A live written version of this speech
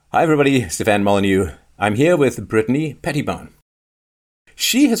Hi everybody, Stefan Molyneux. I'm here with Brittany Pettibone.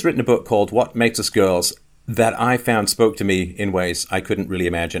 She has written a book called What Makes Us Girls that I found spoke to me in ways I couldn't really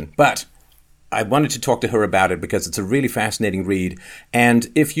imagine. But I wanted to talk to her about it because it's a really fascinating read. And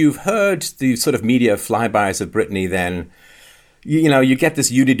if you've heard the sort of media flybys of Brittany, then you get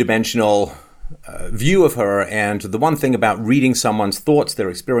this unidimensional view of her. And the one thing about reading someone's thoughts, their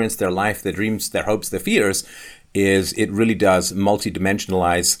experience, their life, their dreams, their hopes, their fears, is it really does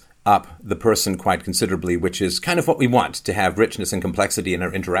multidimensionalize up the person quite considerably, which is kind of what we want, to have richness and complexity in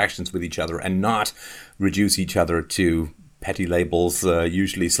our interactions with each other and not reduce each other to petty labels,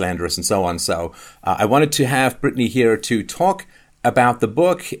 usually slanderous and so on. So I wanted to have Brittany here to talk about the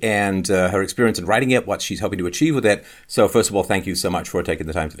book and her experience in writing it, what she's hoping to achieve with it. So first of all, thank you so much for taking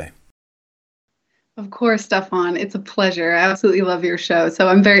the time today. Of course, Stefan. It's a pleasure. I absolutely love your show, so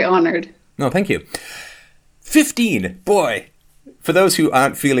I'm very honored. No, thank you. 15, boy. For those who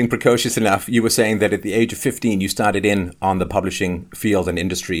aren't feeling precocious enough, you were saying that at the age of 15, you started in on the publishing field and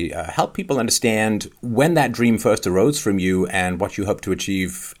industry. Help people understand when that dream first arose from you and what you hope to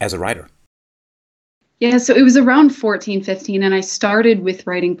achieve as a writer. Yeah, so it was around 14, 15, and I started with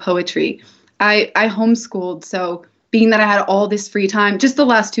writing poetry. I homeschooled, so being that I had all this free time, just the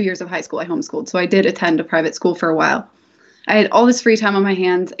last 2 years of high school, I homeschooled. So I did attend a private school for a while. I had all this free time on my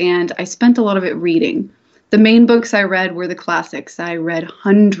hands, and I spent a lot of it reading. The main books I read were the classics. I read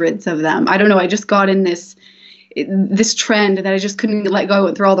hundreds of them. I don't know, I just got in this trend that I just couldn't let go. I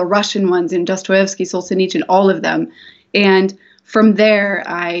went through all the Russian ones and Dostoevsky, Solzhenitsyn, all of them. And from there,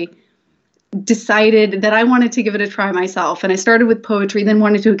 I decided that I wanted to give it a try myself. And I started with poetry, then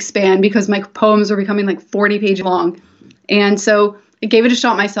wanted to expand because my poems were becoming like 40 pages long. And so I gave it a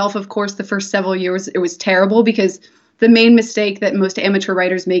shot myself. Of course, the first several years, it was terrible because the main mistake that most amateur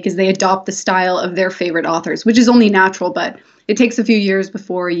writers make is they adopt the style of their favorite authors, which is only natural, but it takes a few years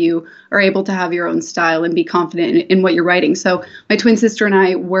before you are able to have your own style and be confident in what you're writing. So my twin sister and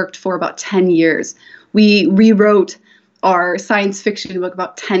I worked for about 10 years. We rewrote our science fiction book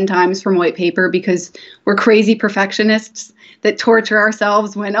about 10 times from white paper because we're crazy perfectionists that torture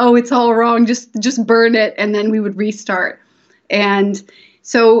ourselves when, it's all wrong, just burn it, and then we would restart. And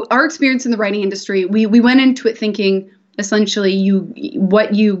so our experience in the writing industry, we went into it thinking essentially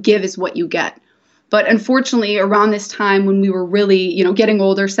what you give is what you get. But unfortunately, around this time when we were really, getting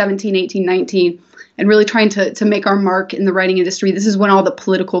older, 17, 18, 19, and really trying to make our mark in the writing industry, this is when all the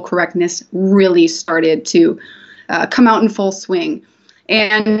political correctness really started to come out in full swing.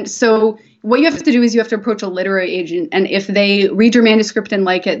 And so what you have to do is you have to approach a literary agent, and if they read your manuscript and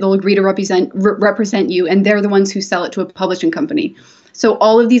like it, they'll agree to represent you, and they're the ones who sell it to a publishing company. So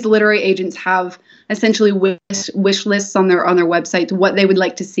all of these literary agents have essentially wish lists on their websites, what they would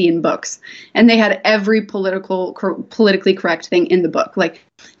like to see in books. And they had every politically correct thing in the book, like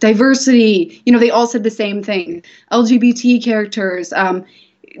diversity, they all said the same thing, LGBT characters,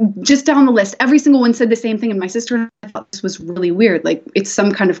 just down the list, every single one said the same thing. And my sister and I thought this was really weird. Like, it's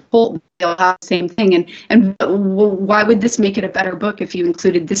some kind of cult. They all have the same thing. And why would this make it a better book if you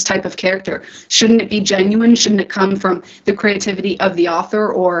included this type of character? Shouldn't it be genuine? Shouldn't it come from the creativity of the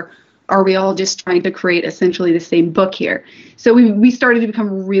author? Or are we all just trying to create essentially the same book here? So we started to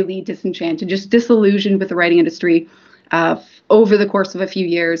become really disenchanted, just disillusioned with the writing industry over the course of a few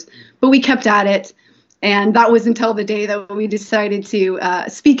years. But we kept at it. And that was until the day that we decided to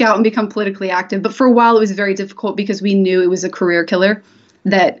speak out and become politically active. But for a while, it was very difficult because we knew it was a career killer,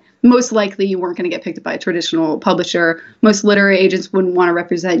 that most likely you weren't going to get picked up by a traditional publisher. Most literary agents wouldn't want to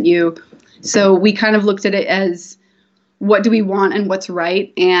represent you. So we kind of looked at it as, what do we want and what's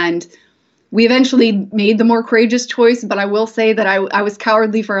right? And we eventually made the more courageous choice, but I will say that I was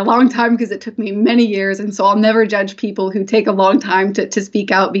cowardly for a long time because it took me many years. And so I'll never judge people who take a long time to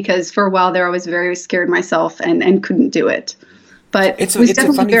speak out, because for a while there I was very scared myself and couldn't do it. But it's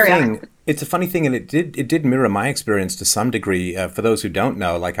a funny thing. It's a funny thing, and it did mirror my experience to some degree. For those who don't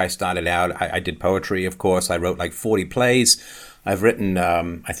know, like, I started out, I did poetry, of course. I wrote like 40 plays. I've written,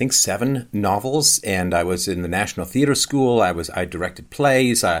 I think, 7 novels, and I was in the National Theatre School. I directed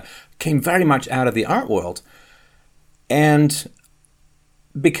plays. I came very much out of the art world. And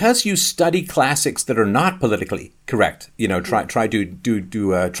because you study classics that are not politically correct,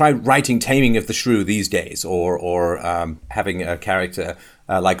 try writing Taming of the Shrew these days, or having a character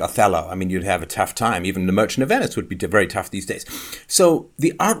like Othello. I mean, you'd have a tough time. Even The Merchant of Venice would be very tough these days. So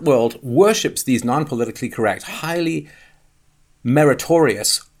the art world worships these non-politically correct, highly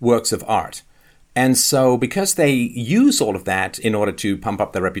meritorious works of art. And so because they use all of that in order to pump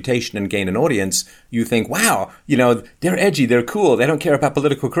up their reputation and gain an audience, you think, wow, they're edgy, they're cool, they don't care about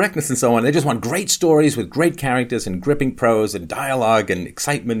political correctness and so on. They just want great stories with great characters and gripping prose and dialogue and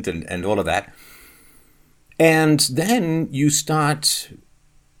excitement and all of that. And then you start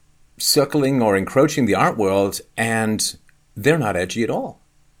circling or encroaching the art world, and they're not edgy at all.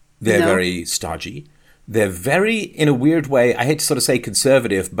 They're very stodgy. They're very, in a weird way, I hate to sort of say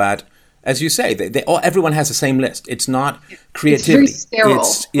conservative, but as you say, everyone has the same list. It's not creativity. It's very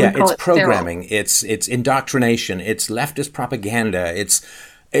sterile. It's programming. Sterile. It's indoctrination. It's leftist propaganda.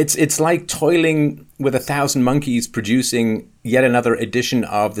 It's like toiling with 1,000 monkeys producing yet another edition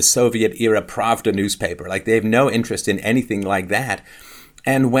of the Soviet-era Pravda newspaper. Like, they have no interest in anything like that.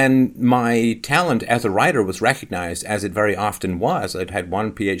 And when my talent as a writer was recognized, as it very often was, I'd had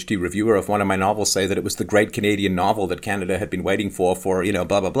one PhD reviewer of one of my novels say that it was the great Canadian novel that Canada had been waiting for, blah,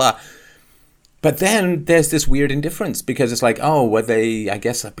 blah, blah. But then there's this weird indifference because it's like, I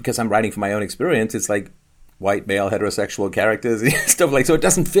guess because I'm writing from my own experience, it's like white male heterosexual characters and stuff like, so it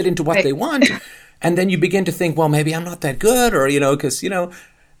doesn't fit into what they want. And then you begin to think, well, maybe I'm not that good, or, because,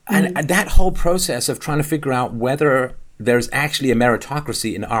 and that whole process of trying to figure out whether there's actually a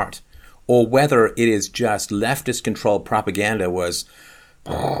meritocracy in art or whether it is just leftist controlled propaganda it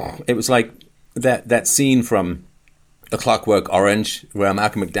was like that scene from A Clockwork Orange where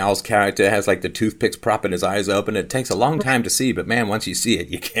Malcolm McDowell's character has like the toothpicks propping his eyes open. It takes a long time to see, but man, once you see it,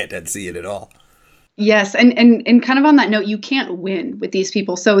 you can't unsee it at all. Yes. And kind of on that note, you can't win with these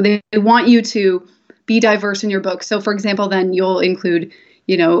people. So they want you to be diverse in your book. So for example, then you'll include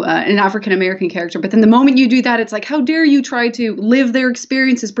an African-American character. But then the moment you do that, it's like, how dare you try to live their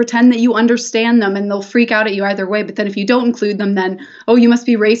experiences, pretend that you understand them, and they'll freak out at you either way. But then if you don't include them, then, you must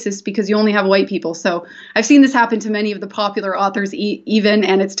be racist because you only have white people. So I've seen this happen to many of the popular authors even,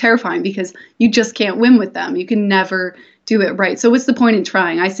 and it's terrifying because you just can't win with them. You can never do it right. So what's the point in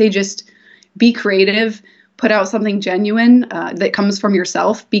trying? I say just be creative, put out something genuine that comes from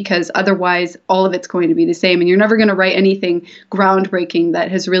yourself, because otherwise all of it's going to be the same. And you're never going to write anything groundbreaking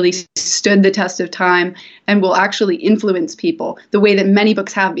that has really stood the test of time and will actually influence people the way that many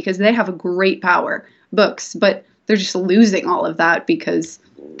books have, because they have a great power, books, but they're just losing all of that because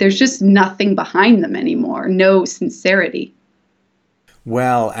there's just nothing behind them anymore. No sincerity.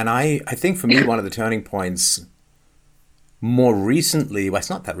 Well, and I think for me, one of the turning points more recently, well, it's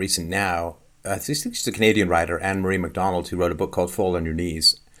not that recent now, I think she's a Canadian writer, Anne-Marie MacDonald, who wrote a book called Fall on Your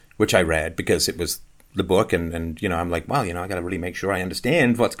Knees, which I read because it was the book. And I'm like, well, I got to really make sure I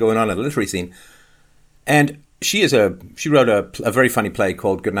understand what's going on in the literary scene. And she wrote a very funny play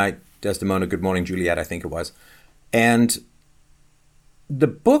called Goodnight, Desdemona, Good Morning, Juliet, I think it was. And the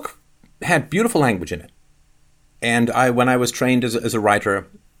book had beautiful language in it. And when I was trained as a writer,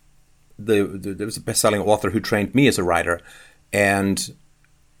 there was a best-selling author who trained me as a writer. And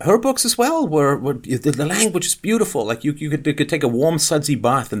her books as well were the language is beautiful. Like you could take a warm, sudsy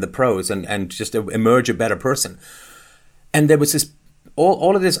bath in the prose and just emerge a better person. And there was this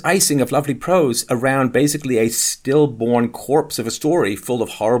all of this icing of lovely prose around basically a stillborn corpse of a story full of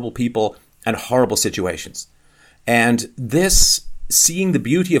horrible people and horrible situations. And this, seeing the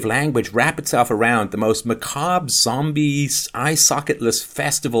beauty of language wrap itself around the most macabre, zombie, eye-socketless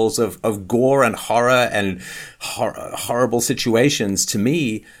festivals of gore and horror and horrible situations, to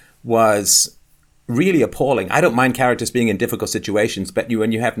me, was really appalling. I don't mind characters being in difficult situations, but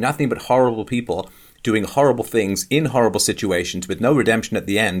when you have nothing but horrible people doing horrible things in horrible situations with no redemption at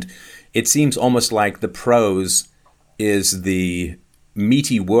the end, it seems almost like the prose is the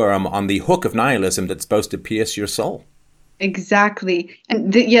meaty worm on the hook of nihilism that's supposed to pierce your soul. Exactly.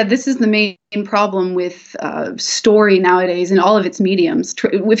 And this is the main problem with story nowadays in all of its mediums.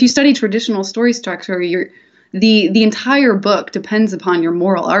 If you study traditional story structure, the entire book depends upon your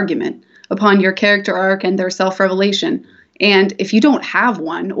moral argument, upon your character arc and their self-revelation. And if you don't have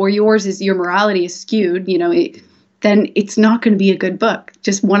one, or your morality is skewed, then it's not going to be a good book,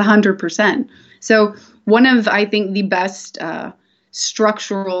 just 100%. So one of, I think, the best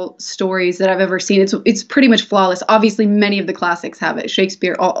structural stories that I've ever seen. It's pretty much flawless. Obviously, many of the classics have it,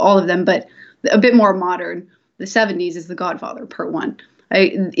 Shakespeare, all of them, but a bit more modern. The 70s is The Godfather, Part 1.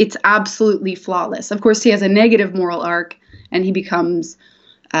 It's absolutely flawless. Of course, he has a negative moral arc, and he becomes,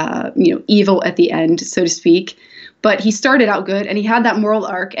 evil at the end, so to speak. But he started out good, and he had that moral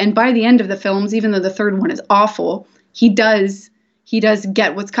arc. And by the end of the films, even though the third one is awful, he does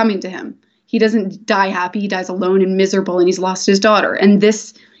get what's coming to him. He doesn't die happy. He dies alone and miserable, and he's lost his daughter. And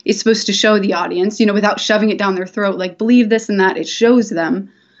this is supposed to show the audience, without shoving it down their throat, like, believe this and that. It shows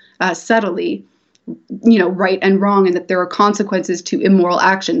them subtly right and wrong, and that there are consequences to immoral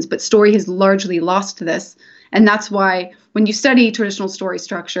actions. But story has largely lost this. And that's why when you study traditional story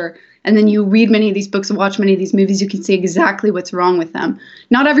structure and then you read many of these books and watch many of these movies, you can see exactly what's wrong with them.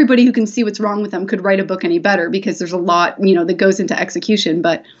 Not everybody who can see what's wrong with them could write a book any better, because there's a lot, that goes into execution,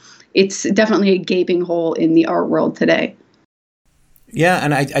 but it's definitely a gaping hole in the art world today. Yeah,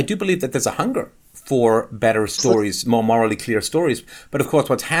 and I do believe that there's a hunger for better stories, more morally clear stories. But of course,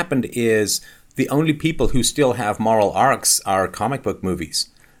 what's happened is the only people who still have moral arcs are comic book movies.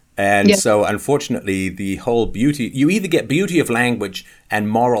 And so, unfortunately, the whole beauty, you either get beauty of language and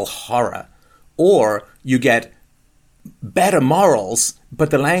moral horror, or you get better morals,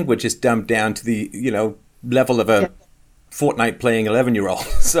 but the language is dumbed down to the, level of a Fortnite playing 11-year-old.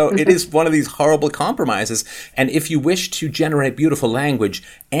 So it is one of these horrible compromises. And if you wish to generate beautiful language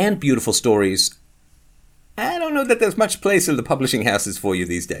and beautiful stories, I don't know that there's much place in the publishing houses for you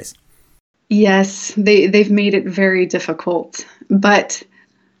these days. Yes, they've made it very difficult. But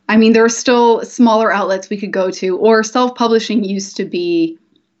I mean, there are still smaller outlets we could go to, or self-publishing used to be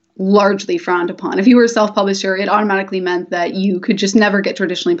largely frowned upon. If you were a self-publisher, it automatically meant that you could just never get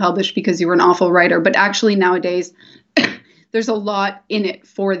traditionally published because you were an awful writer. But actually nowadays, there's a lot in it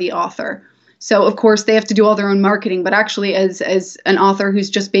for the author. So of course they have to do all their own marketing, but actually as an author who's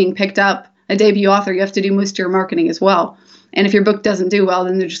just being picked up, a debut author, you have to do most of your marketing as well. And if your book doesn't do well,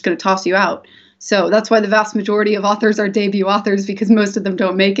 then they're just going to toss you out. So that's why the vast majority of authors are debut authors, because most of them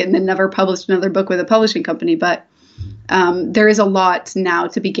don't make it and then never published another book with a publishing company. But there is a lot now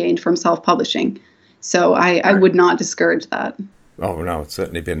to be gained from self-publishing. So I would not discourage that. Oh, no, it's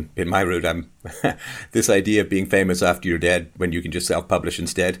certainly been my route. This idea of being famous after you're dead when you can just self-publish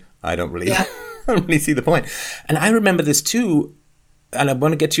instead, I don't really see the point. And I remember this too, and I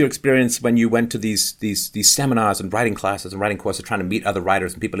want to get to your experience when you went to these seminars and writing classes and writing courses trying to meet other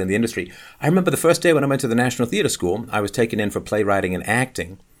writers and people in the industry. I remember the first day when I went to the National Theatre School, I was taken in for playwriting and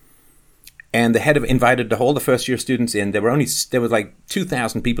acting. And the head invited the whole the first-year students in. There was like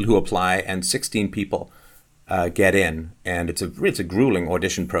 2,000 people who apply and 16 people get in, and it's a grueling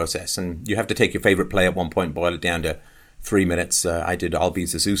audition process, and you have to take your favorite play at one point, boil it down to 3 minutes. I did I'll Be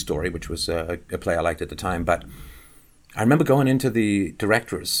the Zoo Story, which was a play I liked at the time, but I remember going into the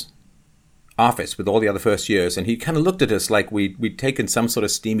director's office with all the other first years, and he kind of looked at us like we'd taken some sort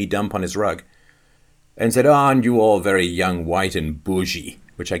of steamy dump on his rug and said, aren't you all very young, white, and bougie,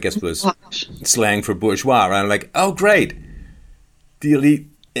 which I guess was slang for bourgeois. And I'm like, oh, great. The elite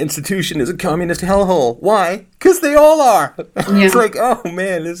institution is a communist hellhole. Why? Because they all are. It's like, oh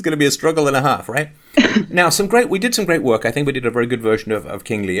man, this is going to be a struggle and a half, right? Now, we did some great work. I think we did a very good version of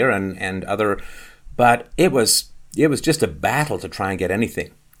King Lear and other, but it was just a battle to try and get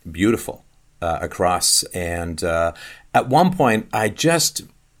anything beautiful across. And at one point, I just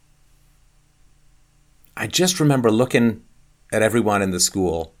remember looking at everyone in the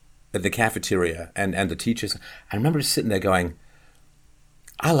school, at the cafeteria, and the teachers. I remember just sitting there going,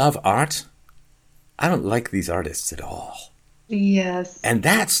 I love art. I don't like these artists at all. Yes. And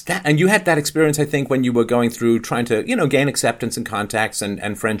that's that. And you had that experience, I think, when you were going through trying to, gain acceptance and contacts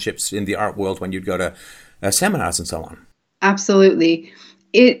and friendships in the art world when you'd go to seminars and so on. Absolutely.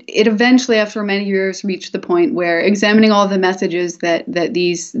 It eventually, after many years, reached the point where examining all the messages that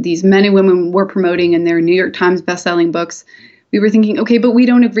these men and women were promoting in their New York Times bestselling books, we were thinking, okay, but we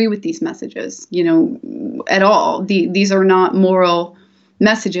don't agree with these messages, at all. These are not moral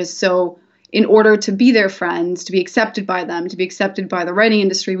messages. So in order to be their friends, to be accepted by them, to be accepted by the writing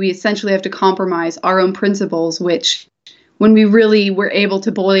industry, we essentially have to compromise our own principles, which when we really were able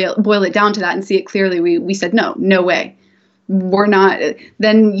to boil it down to that and see it clearly, we said, no way. We're not.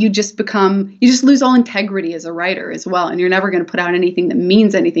 Then you just lose all integrity as a writer as well. And you're never going to put out anything that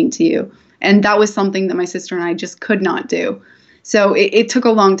means anything to you. And that was something that my sister and I just could not do. So it took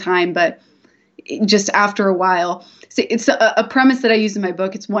a long time, but just after a while, so it's a premise that I use in my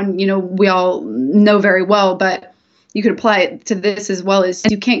book. It's one, we all know very well, but you could apply it to this as well, as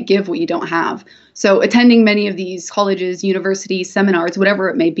you can't give what you don't have. So attending many of these colleges, universities, seminars, whatever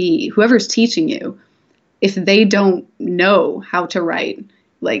it may be, whoever's teaching you, if they don't know how to write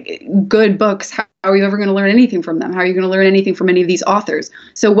like good books, how are you ever going to learn anything from them? How are you going to learn anything from any of these authors?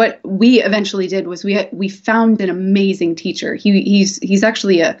 So what we eventually did was we found an amazing teacher. He's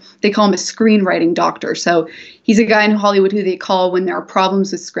actually they call him a screenwriting doctor. So he's a guy in Hollywood who they call when there are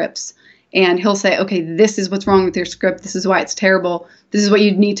problems with scripts. And he'll say, okay, this is what's wrong with your script. This is why it's terrible. This is what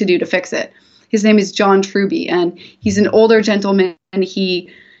you need to do to fix it. His name is John Truby, and he's an older gentleman, and he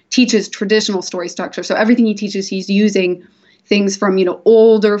teaches traditional story structure. So everything he teaches, he's using things from,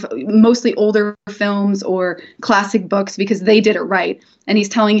 mostly older films or classic books because they did it right. And he's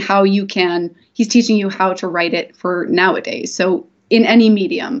telling how he's he's teaching you how to write it for nowadays. So in any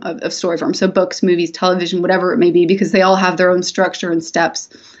medium of story form, so books, movies, television, whatever it may be, because they all have their own structure and steps.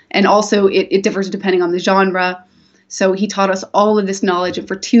 And also it differs depending on the genre. So he taught us all of this knowledge. And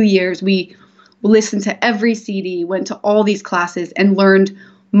for 2 years, we listened to every CD, went to all these classes, and learned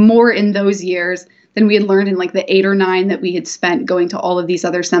more in those years than we had learned in like the 8 or 9 that we had spent going to all of these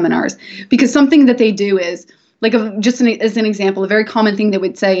other seminars. Because something that they do is, like as an example, a very common thing they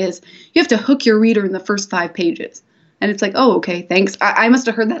would say is, you have to hook your reader in the first 5 pages. And it's like, oh, okay, thanks. I must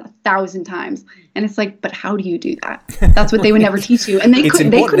have heard that 1,000 times. And it's like, but how do you do that? That's what they would never teach you. And it's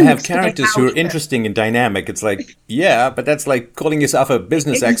important to have characters who are interesting and dynamic. It's like, yeah, but that's like calling yourself a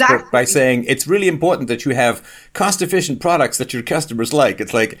business expert by saying it's really important that you have cost-efficient products that your customers like.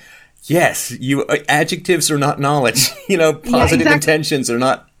 It's like, yes, adjectives are not knowledge. Positive intentions are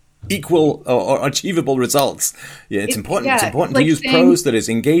not equal or achievable results. Yeah, it's important. It's important to use prose that is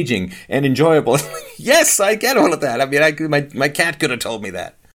engaging and enjoyable. Yes, I get all of that. I mean, my cat could have told me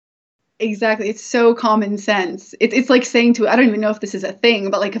that. Exactly. It's so common sense. It's like saying to, I don't even know if this is a thing,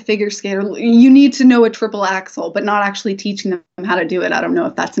 but like a figure skater, you need to know a triple axel, but not actually teaching them how to do it. I don't know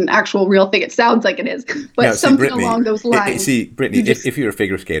if that's an actual real thing. It sounds like it is, but something Brittany, along those lines. Brittany, if you're a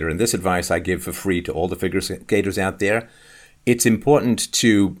figure skater, and this advice I give for free to all the figure skaters out there, it's important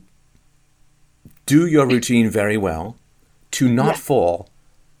to do your routine very well, to not fall,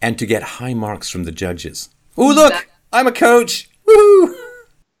 and to get high marks from the judges. Oh, look, I'm a coach. Woo!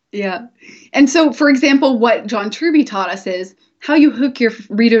 Yeah. And so, for example, what John Truby taught us is how you hook your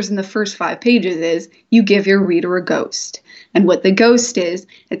readers in the first 5 pages is you give your reader a ghost. And what the ghost is,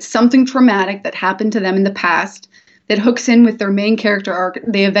 it's something traumatic that happened to them in the past that hooks in with their main character arc.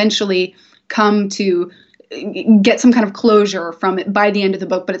 They eventually come to get some kind of closure from it by the end of the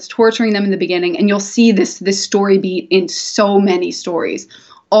book, but it's torturing them in the beginning. And you'll see this story beat in so many stories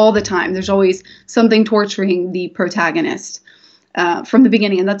all the time. There's always something torturing the protagonist from the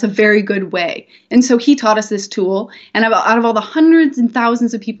beginning, and that's a very good way. And so he taught us this tool, and out of all the hundreds and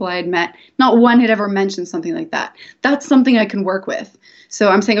thousands of people I had met, not one had ever mentioned something like that. That's something I can work with. So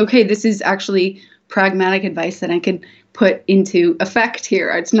I'm saying, okay, this is actually pragmatic advice that I can put into effect here.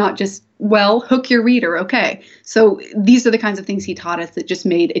 It's not just, well, hook your reader. Okay. So these are the kinds of things he taught us that just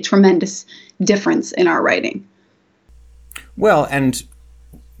made a tremendous difference in our writing. Well, and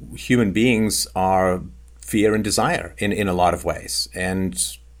human beings are fear and desire in a lot of ways. And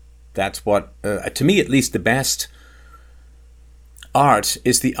that's what, to me at least, the best art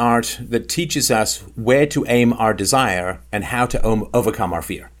is the art that teaches us where to aim our desire and how to overcome our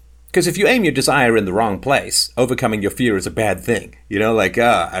fear. Because if you aim your desire in the wrong place, overcoming your fear is a bad thing.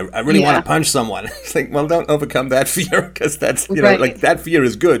 I really want to punch someone. It's like, well, don't overcome that fear, because that's, like that fear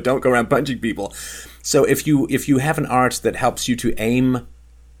is good. Don't go around punching people. So if you have an art that helps you to aim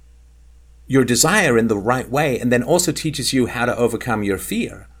your desire in the right way, and then also teaches you how to overcome your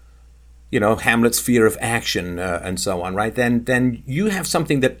fear, Hamlet's fear of action and so on, right? Then you have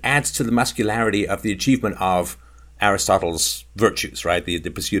something that adds to the muscularity of the achievement of Aristotle's virtues, right? The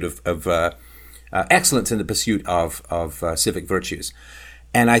pursuit of excellence in the pursuit of civic virtues.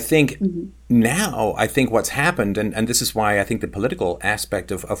 And I think now, what's happened, and this is why I think the political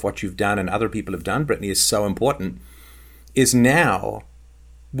aspect of what you've done and other people have done, Brittany, is so important, is now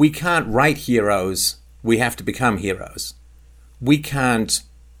we can't write heroes, we have to become heroes. We can't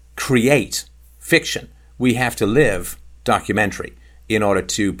create fiction, we have to live documentary in order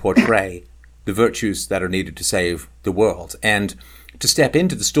to portray the virtues that are needed to save the world, and to step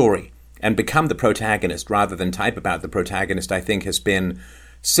into the story and become the protagonist rather than type about the protagonist, I think has been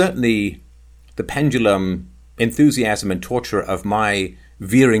certainly the pendulum enthusiasm and torture of my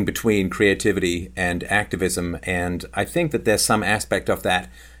veering between creativity and activism. And I think that there's some aspect of that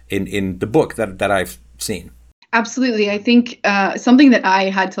in the book that I've seen. Absolutely. I think something that I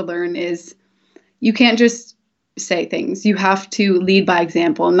had to learn is you can't just say things. You have to lead by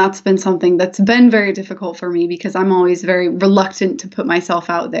example. And that's been something that's been very difficult for me, because I'm always very reluctant to put myself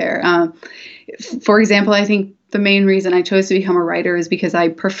out there. For example, I think the main reason I chose to become a writer is because I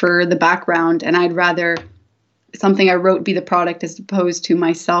prefer the background, and I'd rather something I wrote be the product as opposed to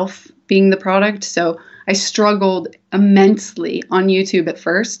myself being the product. So I struggled immensely on YouTube at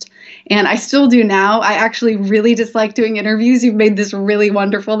first, and I still do now. I actually really dislike doing interviews. You've made this really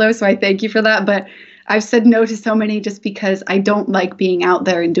wonderful though, so I thank you for that. But I've said no to so many just because I don't like being out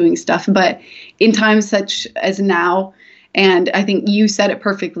there and doing stuff. But in times such as now, and I think you said it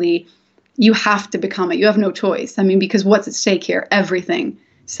perfectly, you have to become it. You have no choice. I mean, because what's at stake here? Everything.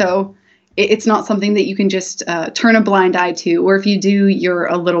 So it's not something that you can just turn a blind eye to, or if you do, you're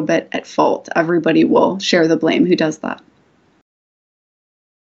a little bit at fault. Everybody will share the blame who does that.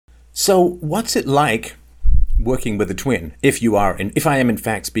 So what's it like working with a twin, if I am in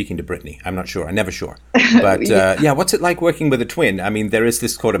fact speaking to Brittany? I'm not sure. I'm never sure. But what's it like working with a twin? I mean, there is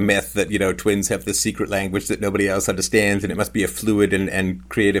this sort of myth that, twins have this secret language that nobody else understands, and it must be a fluid and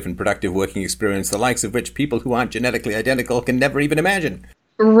creative and productive working experience, the likes of which people who aren't genetically identical can never even imagine.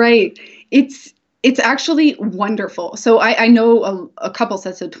 Right. It's actually wonderful. So I know a couple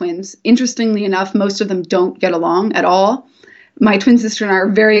sets of twins. Interestingly enough, most of them don't get along at all. My twin sister and I are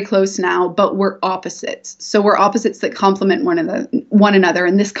very close now, but we're opposites. So we're opposites that complement one another.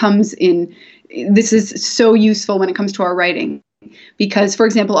 And this is so useful when it comes to our writing. Because, for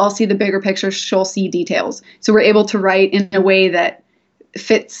example, I'll see the bigger picture, she'll see details. So we're able to write in a way that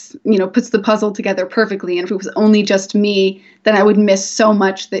fits, puts the puzzle together perfectly. And if it was only just me, then I would miss so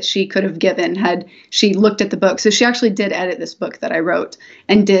much that she could have given had she looked at the book. So she actually did edit this book that I wrote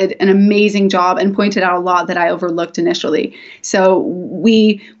and did an amazing job and pointed out a lot that I overlooked initially. So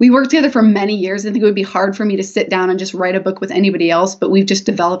we worked together for many years. I think it would be hard for me to sit down and just write a book with anybody else, but we've just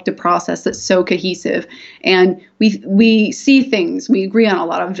developed a process that's so cohesive. And we see things, we agree on a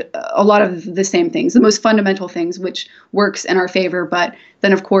lot of the same things, the most fundamental things, which works in our favor. But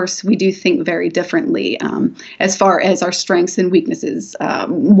then, of course, we do think very differently as far as our strengths and weaknesses,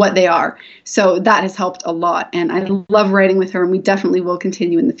 what they are. So that has helped a lot. And I love writing with her, and we definitely will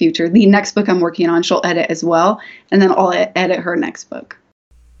continue in the future. The next book I'm working on, she'll edit as well. And then I'll edit her next book.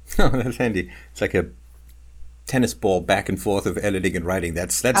 Oh, that's handy. It's like a tennis ball back and forth of editing and writing.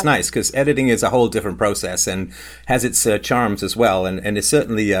 That's nice, because editing is a whole different process and has its charms as well. And it's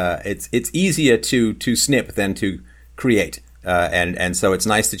certainly it's easier to snip than to create. And so it's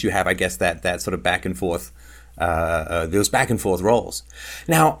nice that you have, I guess, that sort of back and forth, those back and forth roles.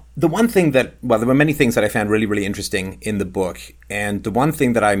 Now, the one thing there were many things that I found really, really interesting in the book. And the one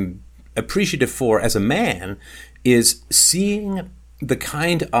thing that I'm appreciative for as a man is seeing the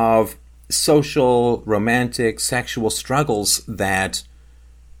kind of social, romantic, sexual struggles that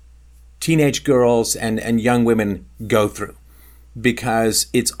teenage girls and young women go through, because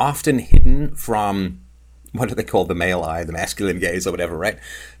it's often hidden from, what do they call the male eye, the masculine gaze or whatever, right?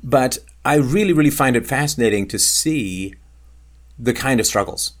 But I really, really find it fascinating to see the kind of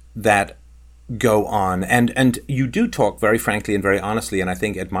struggles that go on. And you do talk very frankly and very honestly, and I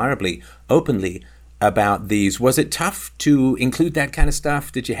think admirably, openly about these. Was it tough to include that kind of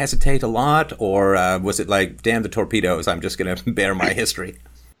stuff? Did you hesitate a lot? Or was it like, damn the torpedoes, I'm just going to bear my history?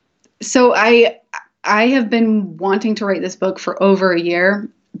 So I have been wanting to write this book for over a year,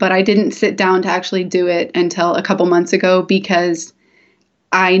 but I didn't sit down to actually do it until a couple months ago, because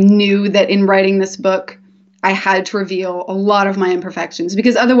I knew that in writing this book, I had to reveal a lot of my imperfections,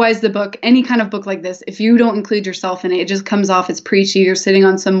 because otherwise the book, any kind of book like this, if you don't include yourself in it, it just comes off as preachy. You're sitting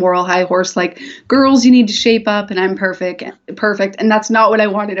on some moral high horse like, girls, you need to shape up and I'm perfect. And that's not what I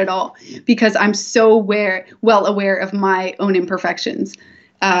wanted at all, because I'm so well aware of my own imperfections.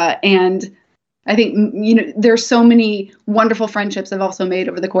 And I think, there's so many wonderful friendships I've also made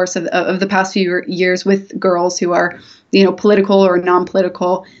over the course of the past few years with girls who are, political or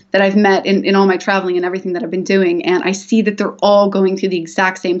non-political, that I've met in all my traveling and everything that I've been doing. And I see that they're all going through the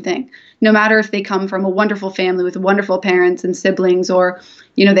exact same thing, no matter if they come from a wonderful family with wonderful parents and siblings, or,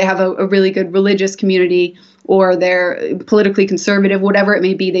 they have a really good religious community, or they're politically conservative, whatever it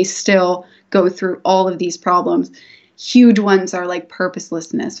may be, they still go through all of these problems. Huge ones are like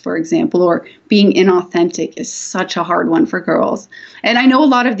purposelessness, for example, or being inauthentic is such a hard one for girls. And I know a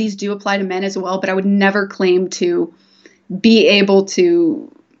lot of these do apply to men as well, but I would never claim to be able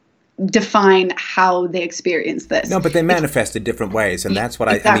to define how they experience this. No, but they manifest in different ways. And that's what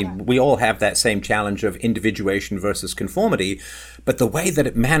I mean, we all have that same challenge of individuation versus conformity. But the way that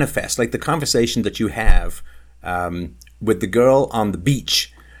it manifests, like the conversation that you have with the girl on the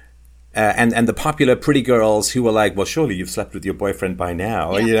beach, and the popular pretty girls who are like, well, surely you've slept with your boyfriend by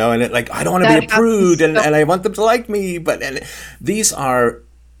now, and it, like, I don't want to be a prude, and I want them to like me. But these are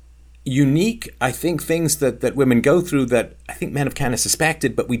unique, I think, things that women go through that I think men have kind of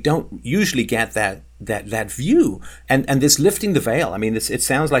suspected, but we don't usually get that view. And this lifting the veil, I mean, it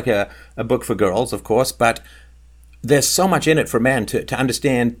sounds like a book for girls, of course, but there's so much in it for men to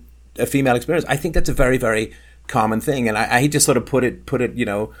understand a female experience. I think that's a very, very common thing. And I hate to sort of put it,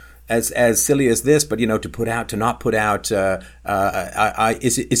 as silly as this, but to put out, to not put out,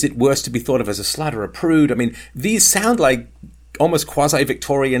 is it worse to be thought of as a slut or a prude? I mean, these sound like almost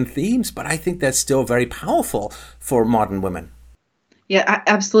quasi-Victorian themes, but I think that's still very powerful for modern women. Yeah,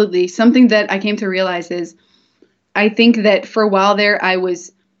 absolutely. Something that I came to realize is, I think that for a while there, I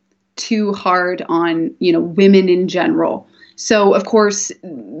was too hard on, women in general. So, of course,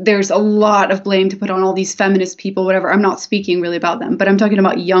 there's a lot of blame to put on all these feminist people, whatever. I'm not speaking really about them, but I'm talking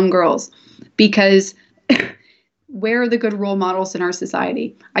about young girls, because where are the good role models in our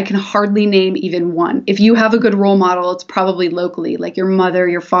society? I can hardly name even one. If you have a good role model, it's probably locally, like your mother,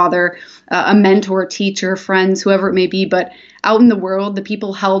 your father, a mentor, teacher, friends, whoever it may be. But out in the world, the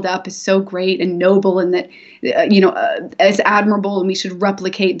people held up as so great and noble, and that, as admirable, and we should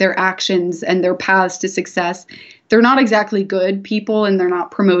replicate their actions and their paths to success. They're not exactly good people, and they're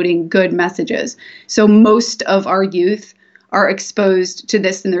not promoting good messages. So most of our youth are exposed to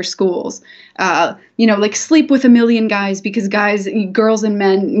this in their schools. Like sleep with a million guys, because girls and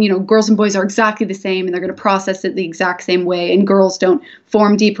men, girls and boys are exactly the same, and they're going to process it the exact same way. And girls don't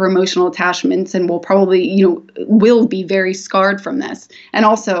form deeper emotional attachments, and will probably, will be very scarred from this. And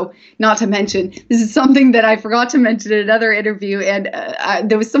also, not to mention, this is something that I forgot to mention in another interview, and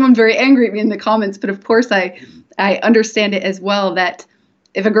there was someone very angry at me in the comments, but of course I understand it as well, that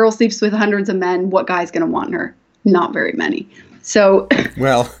if a girl sleeps with hundreds of men, what guy's going to want her? Not very many. So,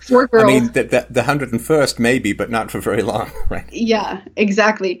 well, for girls, I mean, the 101st maybe, but not for very long, right? Yeah,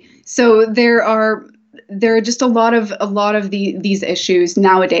 exactly. So there are just a lot of these issues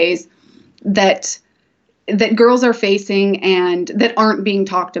nowadays that girls are facing and that aren't being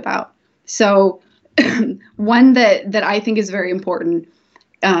talked about. So one that I think is very important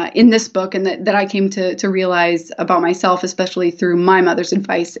in this book, and that I came to realize about myself, especially through my mother's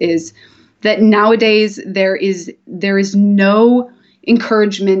advice, is that nowadays there is no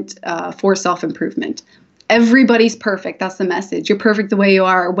encouragement for self-improvement. Everybody's perfect. That's the message. You're perfect the way you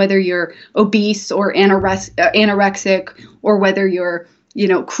are, whether you're obese or anorexic, or whether you're,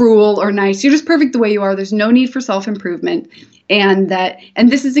 cruel or nice. You're just perfect the way you are. There's no need for self-improvement. And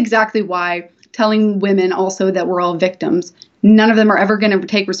this is exactly why telling women also that we're all victims, none of them are ever going to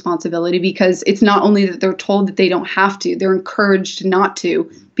take responsibility, because it's not only that they're told that they don't have to, they're encouraged not to,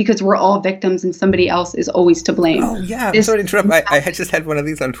 because we're all victims and somebody else is always to blame. Oh, yeah. I'm sorry to interrupt. I just had one of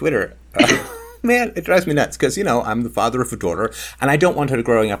these on Twitter. Man, it drives me nuts because, I'm the father of a daughter, and I don't want her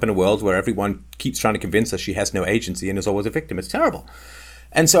growing up in a world where everyone keeps trying to convince her she has no agency and is always a victim. It's terrible.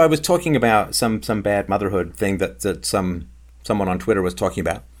 And so I was talking about some bad motherhood thing that someone on Twitter was talking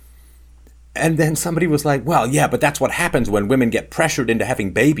about. And then somebody was like, well, yeah, but that's what happens when women get pressured into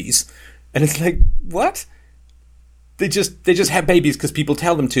having babies. And it's like, what? They just have babies because people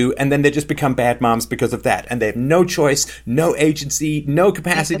tell them to, and then they just become bad moms because of that. And they have no choice, no agency, no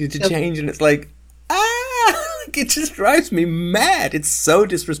capacity to change. And it's like, it just drives me mad. It's so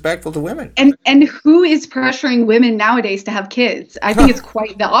disrespectful to women. And who is pressuring women nowadays to have kids? I think it's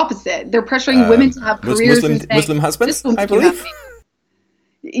quite the opposite. They're pressuring women to have careers. Muslim husbands, I believe.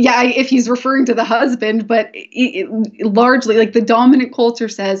 Yeah, if he's referring to the husband, but largely, like, the dominant culture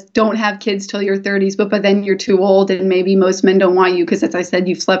says, don't have kids till your 30s, but then you're too old, and maybe most men don't want you because, as I said,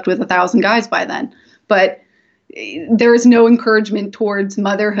 you've slept with 1,000 guys by then. But there is no encouragement towards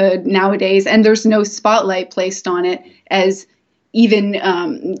motherhood nowadays, and there's no spotlight placed on it as even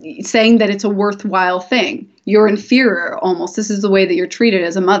saying that it's a worthwhile thing. You're inferior almost. This is the way that you're treated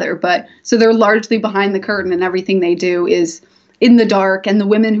as a mother. But so they're largely behind the curtain, and everything they do is in the dark. And the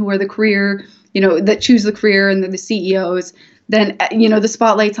women who are the career, that choose the career, and they're the CEOs, then, the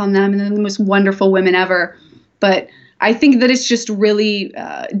spotlight's on them, and they're the most wonderful women ever. But I think that it's just really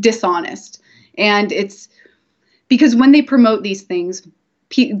dishonest. And it's because when they promote these things,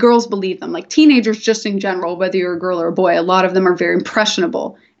 girls believe them. Like teenagers just in general, whether you're a girl or a boy, a lot of them are very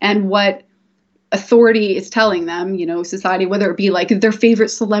impressionable. And what authority is telling them, society, whether it be like their favorite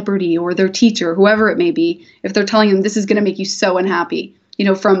celebrity or their teacher, whoever it may be, if they're telling them this is going to make you so unhappy,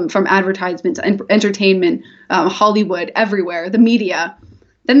 from advertisements and entertainment, Hollywood, everywhere, the media,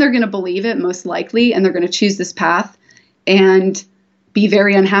 then they're going to believe it most likely, and they're going to choose this path and be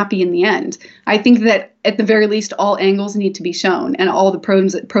very unhappy in the end. I think that at the very least, all angles need to be shown, and all the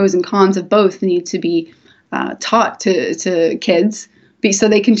pros and cons of both need to be taught to kids, so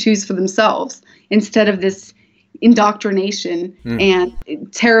they can choose for themselves, instead of this indoctrination and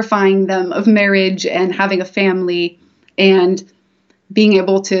terrifying them of marriage and having a family and being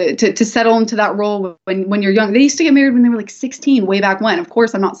able to settle into that role when you're young. They used to get married when they were like 16, way back when. Of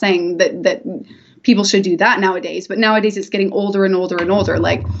course, I'm not saying that people should do that nowadays, but nowadays it's getting older and older and older,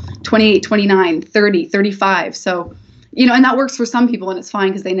 like 28, 29, 30, 35. So, and that works for some people, and it's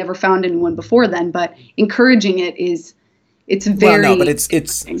fine because they never found anyone before then, but encouraging it it's very... Well, no, but it's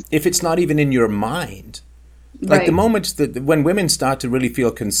if it's not even in your mind, like right. The moment that when women start to really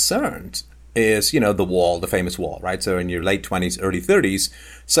feel concerned is, the famous wall, right? So in your late 20s, early 30s,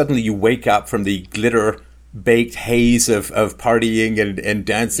 suddenly you wake up from the glitter baked haze of partying and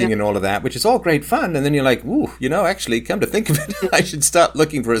dancing and all of that, which is all great fun. And then you're like, ooh, actually, come to think of it, I should start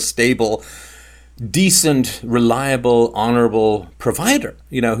looking for a stable, decent, reliable, honorable provider,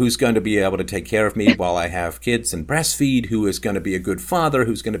 who's going to be able to take care of me while I have kids and breastfeed, who is going to be a good father,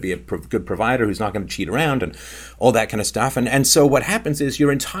 who's going to be a good provider, who's not going to cheat around and all that kind of stuff. And so what happens is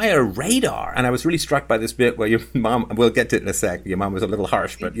your entire radar, and I was really struck by this bit where your mom, we'll get to it in a sec, your mom was a little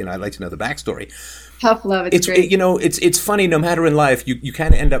harsh, but, I'd like to know the backstory. Tough love, it's great. It's funny, no matter in life, you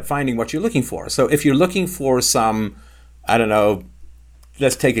kind of end up finding what you're looking for. So if you're looking for some, I don't know,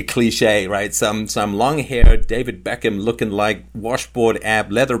 let's take a cliche, right? Some long-haired David Beckham looking like washboard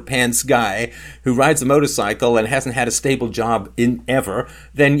ab leather pants guy who rides a motorcycle and hasn't had a stable job in ever,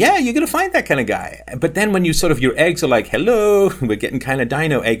 then yeah, you're going to find that kind of guy. But then when you your eggs are like, hello, we're getting kind of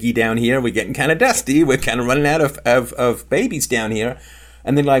dino eggy down here, we're getting kind of dusty, we're kind of running out of babies down here.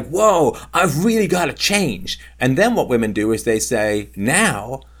 And they're like, whoa, I've really got to change. And then what women do is they say,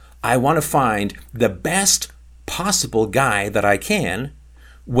 now I want to find the best possible guy that I can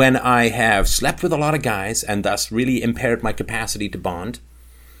when I have slept with a lot of guys and thus really impaired my capacity to bond,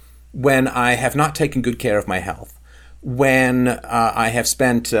 when I have not taken good care of my health, when I have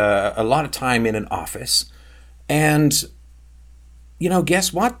spent a lot of time in an office, and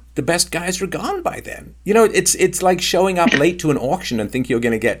guess what? The best guys are gone by then. It's like showing up late to an auction and think you're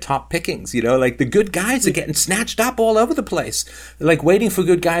going to get top pickings. Like the good guys are getting snatched up all over the place. Like waiting for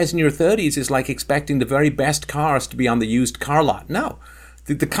good guys in your 30s is like expecting the very best cars to be on the used car lot. No.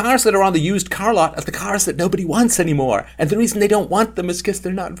 The cars that are on the used car lot are the cars that nobody wants anymore. And the reason they don't want them is because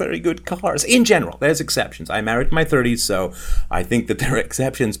they're not very good cars. In general, there's exceptions. I married in my 30s, so I think that there are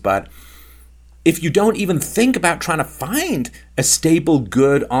exceptions. But if you don't even think about trying to find a stable,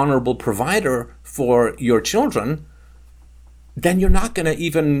 good, honorable provider for your children, then you're not going to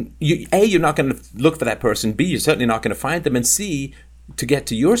even, you're not going to look for that person. B, you're certainly not going to find them. And C, to get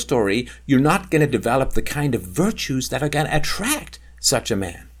to your story, you're not going to develop the kind of virtues that are going to attract such a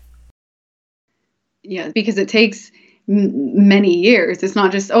man. Yeah, because it takes many years. It's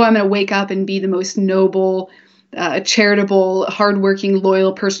not just, I'm going to wake up and be the most noble, charitable, hardworking,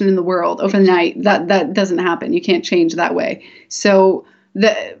 loyal person in the world overnight. That doesn't happen. You can't change that way. So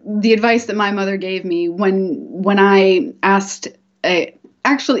the advice that my mother gave me when I asked a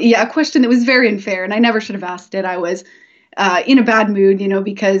question that was very unfair, and I never should have asked it. I was in a bad mood,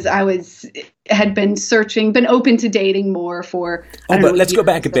 because I had been open to dating more for. But let's go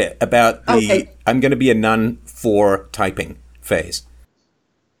back a bit about the I'm going to be a nun for typing phase,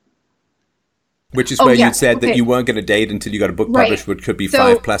 which is where you said that you weren't going to date until you got a book published, which could be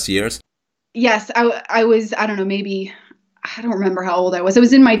 5+ years. Yes, I was. I don't know, maybe. I don't remember how old I was. I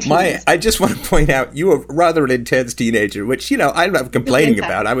was in my teens. I just want to point out, you were rather an intense teenager, which, I'm not complaining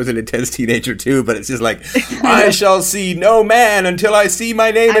about. I was an intense teenager too, but it's just like, I shall see no man until I see my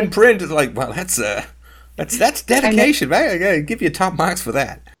name in print. It's like, well, that's dedication, man. I gotta give you top marks for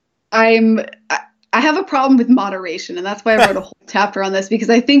that. I have a problem with moderation, and that's why I wrote a whole chapter on this, because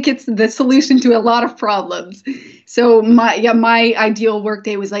I think it's the solution to a lot of problems. So my ideal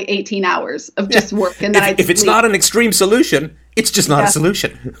workday was like 18 hours of just work, and then if it's not an extreme solution, it's just not a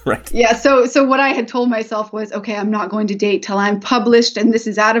solution, right? Yeah. So what I had told myself was, okay, I'm not going to date till I'm published, and this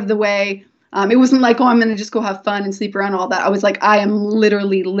is out of the way. It wasn't like, I'm going to just go have fun and sleep around, all that. I was like, I am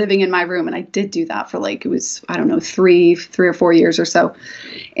literally living in my room, and I did do that for it was 3 or 4 years or so,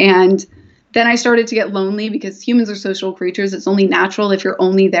 and then I started to get lonely, because humans are social creatures. It's only natural if you're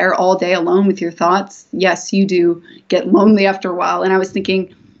only there all day alone with your thoughts. Yes, you do get lonely after a while. And I was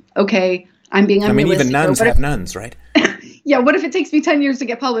thinking, okay, I'm being unrealistic. Even nuns have nuns, right? Yeah, what if it takes me 10 years to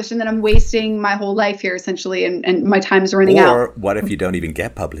get published, and then I'm wasting my whole life here, essentially, and my time's running out? Or what if you don't even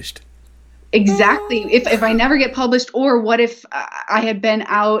get published? Exactly. If I never get published, or what if I had been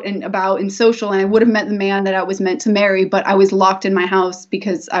out and about in social, and I would have met the man that I was meant to marry, but I was locked in my house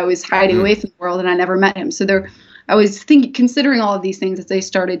because I was hiding away from the world, and I never met him. So I was considering all of these things as I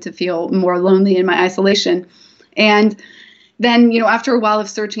started to feel more lonely in my isolation. And then, after a while of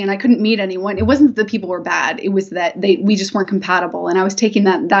searching, and I couldn't meet anyone, it wasn't that the people were bad. It was that we just weren't compatible. And I was taking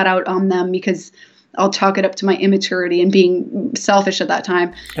that out on them, because I'll chalk it up to my immaturity and being selfish at that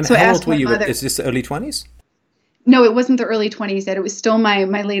time. And so how old were you? Is this the early 20s? No, it wasn't the early 20s yet. It was still my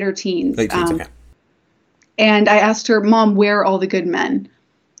later teens. Late teens, okay. And I asked her, Mom, where are all the good men?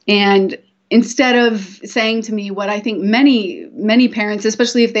 And instead of saying to me what I think many parents,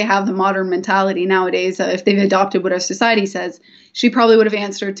 especially if they have the modern mentality nowadays, if they've adopted what our society says, she probably would have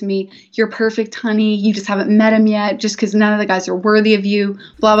answered to me, you're perfect, honey. You just haven't met him yet, just because none of the guys are worthy of you,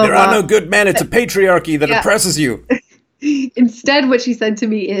 blah, blah, blah. There are no good men. It's a patriarchy that oppresses you. Instead, what she said to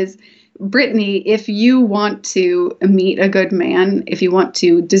me is, Brittany, if you want to meet a good man, if you want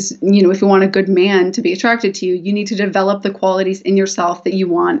to, if you want a good man to be attracted to you, you need to develop the qualities in yourself that you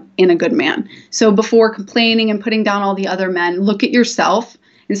want in a good man. So before complaining and putting down all the other men, look at yourself.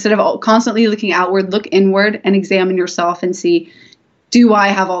 Instead of constantly looking outward, look inward and examine yourself and see, do I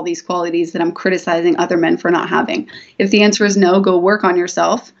have all these qualities that I'm criticizing other men for not having? If the answer is no, go work on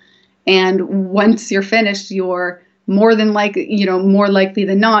yourself. And once you're finished, you're more likely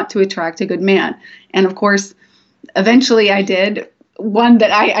than not to attract a good man. And of course, eventually I did one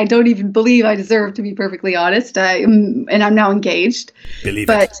that I don't even believe I deserve, to be perfectly honest. And I'm now engaged. Believe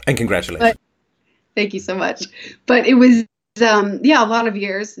it. And congratulations. Thank you so much. But it was, a lot of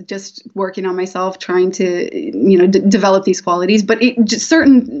years just working on myself, trying to, develop these qualities. But just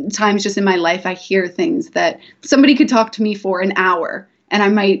certain times just in my life, I hear things that somebody could talk to me for an hour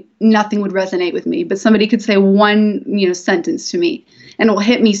and nothing would resonate with me. But somebody could say one, sentence to me and it will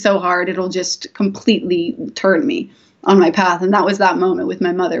hit me so hard, it'll just completely turn me on my path. And that was that moment with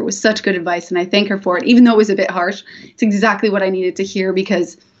my mother. It was such good advice. And I thank her for it. Even though it was a bit harsh, it's exactly what I needed to hear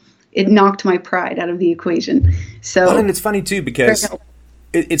because it knocked my pride out of the equation. So, and it's funny too, because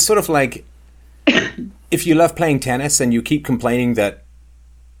it's sort of like if you love playing tennis and you keep complaining that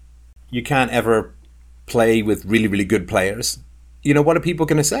you can't ever play with really, really good players, what are people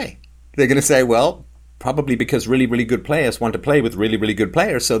going to say? They're going to say, well, probably because really, really good players want to play with really, really good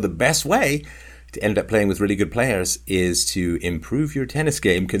players. So the best way to end up playing with really good players is to improve your tennis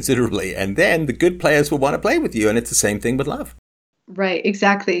game considerably. And then the good players will want to play with you. And it's the same thing with love. Right,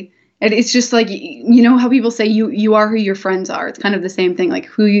 exactly. And it's just like, how people say you are who your friends are. It's kind of the same thing. Like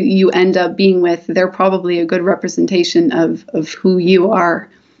who you end up being with, they're probably a good representation of who you are.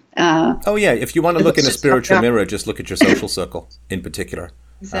 If you want to look in a spiritual mirror, just look at your social circle in particular.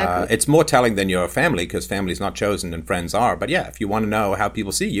 Exactly. It's more telling than your family because family's not chosen and friends are. But yeah, if you want to know how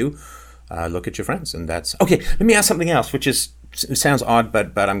people see you, look at your friends. And that's okay. Let me ask something else, which sounds odd,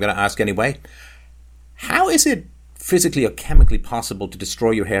 but I'm going to ask anyway. How is it physically or chemically possible to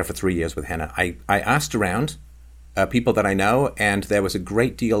destroy your hair for 3 years with henna? I asked around people that I know, and there was a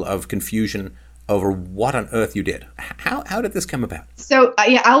great deal of confusion over what on earth you did. How did this come about? So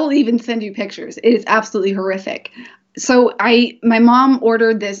I will even send you pictures. It is absolutely horrific. So my mom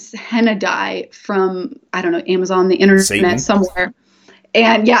ordered this henna dye from, I don't know, Amazon, the internet, Satan. Somewhere.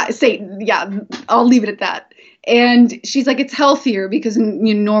 And Satan. Yeah, I'll leave it at that. And she's like, it's healthier because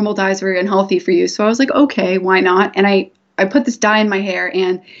normal dye is very unhealthy for you. So I was like, okay, why not? And I put this dye in my hair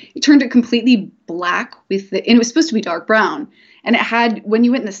and it turned it completely black and it was supposed to be dark brown. And it had, when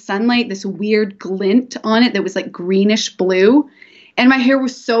you went in the sunlight, this weird glint on it that was like greenish blue. And my hair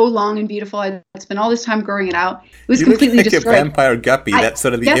was so long and beautiful. I'd spent all this time growing it out. It was completely look like destroyed. A vampire guppy. That's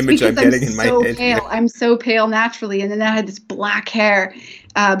sort of the image I'm getting in my head. Pale. I'm so pale naturally. And then I had this black hair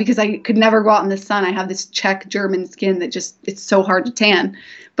because I could never go out in the sun. I have this Czech German skin that it's so hard to tan.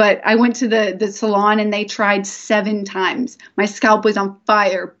 But I went to the salon and they tried 7 times. My scalp was on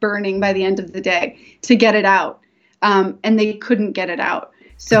fire, burning by the end of the day to get it out. And they couldn't get it out.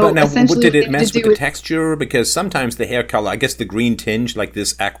 So but now, essentially, did it mess with the texture? Because sometimes the hair color, I guess the green tinge, like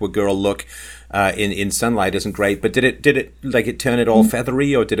this aqua girl look in sunlight, isn't great. But did it like it turn it all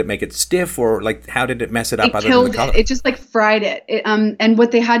feathery, or did it make it stiff, or like how did it mess it up? It killed it. It just like fried it. And what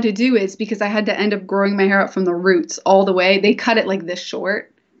they had to do is, because I had to end up growing my hair out from the roots all the way, they cut it like this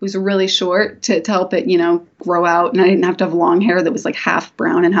short. It was really short to help it, grow out. And I didn't have to have long hair that was like half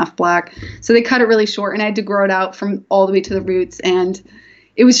brown and half black. So they cut it really short, and I had to grow it out from all the way to the roots. And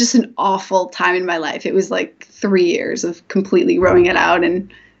it was just an awful time in my life. It was like 3 years of completely growing it out,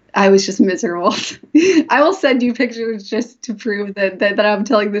 and I was just miserable. I will send you pictures just to prove that I'm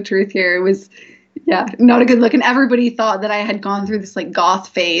telling the truth here. It was, not a good look. And everybody thought that I had gone through this like goth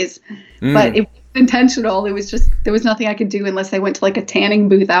phase, but it wasn't intentional. It was just, there was nothing I could do unless I went to like a tanning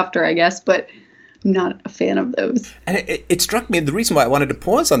booth after, I guess, but I'm not a fan of those. And it struck me, the reason why I wanted to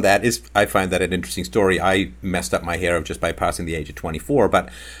pause on that is I find that an interesting story. I messed up my hair just by passing the age of 24, but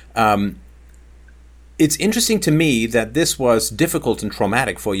it's interesting to me that this was difficult and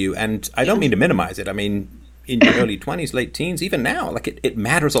traumatic for you, and I don't mean to minimize it. I mean, in your early 20s, late teens, even now, like it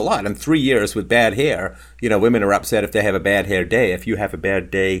matters a lot. And 3 years with bad hair, women are upset if they have a bad hair day. If you have a bad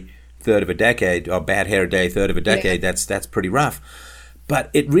day, third of a decade, or bad hair day, third of a decade, that's pretty rough. But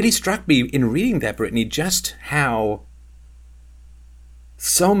it really struck me in reading that, Brittany, just how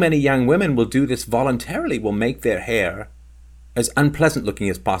so many young women will do this voluntarily, will make their hair as unpleasant looking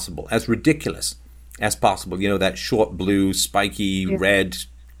as possible, as ridiculous as possible. That short blue, spiky, red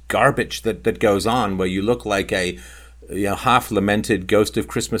garbage that goes on where you look like a half lamented ghost of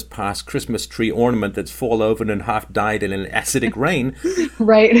Christmas past Christmas tree ornament that's fall over and half died in an acidic rain.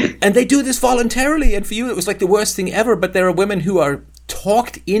 Right. And they do this voluntarily. And for you, it was like the worst thing ever. But there are women who are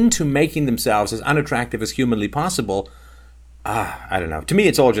talked into making themselves as unattractive as humanly possible. I don't know. To me,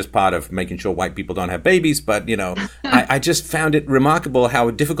 it's all just part of making sure white people don't have babies. But, I just found it remarkable how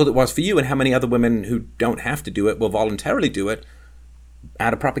difficult it was for you and how many other women who don't have to do it will voluntarily do it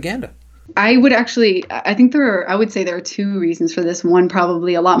out of propaganda. I would say there are two reasons for this. One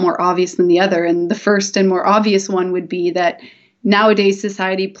probably a lot more obvious than the other. And the first and more obvious one would be that nowadays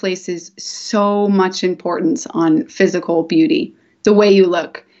society places so much importance on physical beauty, the way you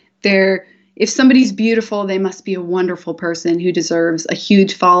look. If somebody's beautiful, they must be a wonderful person who deserves a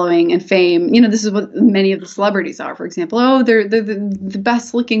huge following and fame. This is what many of the celebrities are, for example. Oh, they're the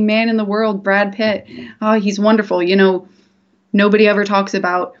best looking man in the world, Brad Pitt. Oh, he's wonderful. Nobody ever talks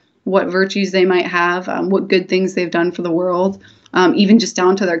about what virtues they might have, what good things they've done for the world, even just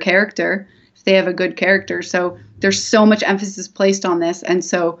down to their character, if they have a good character. So there's so much emphasis placed on this. And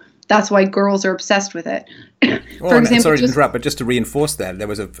so that's why girls are obsessed with it. For example, sorry to interrupt, but just to reinforce that, there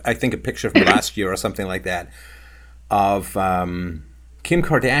was, I think, a picture from last year or something like that of Kim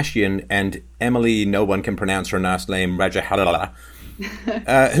Kardashian and Emily, no one can pronounce her last name, Rajahalala,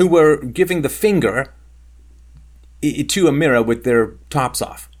 who were giving the finger to a mirror with their tops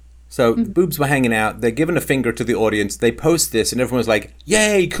off. So the boobs were hanging out. They're giving a finger to the audience. They post this, and everyone's like,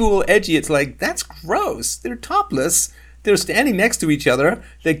 yay, cool, edgy. It's like, that's gross. They're topless. They're standing next to each other.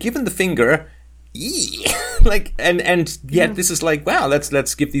 They're giving the finger. And yet this is like, wow,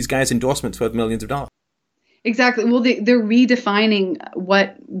 let's give these guys endorsements worth millions of dollars. Exactly. Well, they're redefining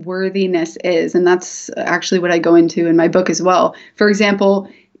what worthiness is. And that's actually what I go into in my book as well. For example,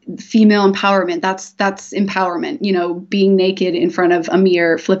 female empowerment, that's empowerment, being naked in front of a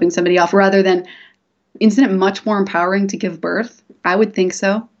mirror, flipping somebody off, rather than, isn't it much more empowering to give birth? I would think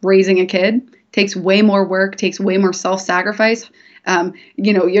so. Raising a kid takes way more work, takes way more self-sacrifice,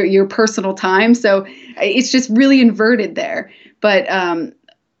 your personal time. So it's just really inverted there. But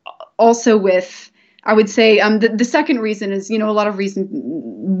also I would say the second reason is, a lot of reason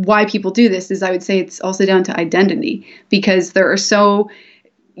why people do this is, I would say it's also down to identity, because there are so,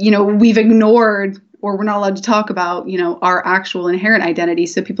 we've ignored, or we're not allowed to talk about, our actual inherent identity.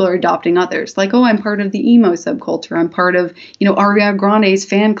 So people are adopting others, like, oh, I'm part of the emo subculture. I'm part of, Ariana Grande's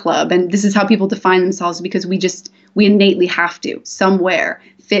fan club. And this is how people define themselves, because we innately have to somewhere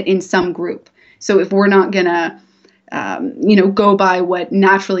fit in some group. So if we're not going to, go by what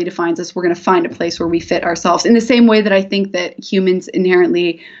naturally defines us, we're going to find a place where we fit ourselves, in the same way that I think that humans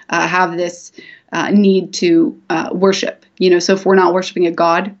inherently have this need to worship. So if we're not worshiping a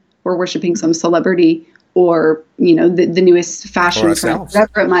god, we're worshiping some celebrity, or, the newest fashion trend,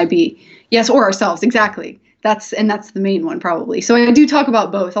 whatever it might be. Yes, or ourselves. Exactly. That's the main one, probably. So I do talk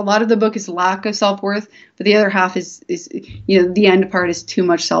about both. A lot of the book is lack of self-worth, but the other half is the end part is too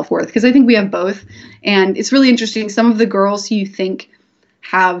much self-worth, because I think we have both. And it's really interesting. Some of the girls who you think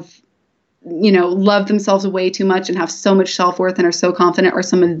have, love themselves way too much and have so much self-worth and are so confident are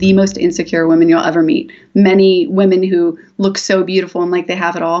some of the most insecure women you'll ever meet. Many women who look so beautiful and like they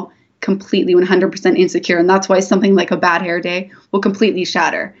have it all, completely 100% insecure. And that's why something like a bad hair day will completely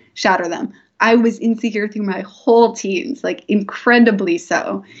shatter them. I was insecure through my whole teens, like incredibly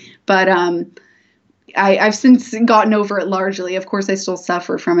so. But I've since gotten over it largely. Of course, I still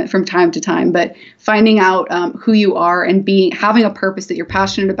suffer from it from time to time. But finding out who you are and having a purpose that you're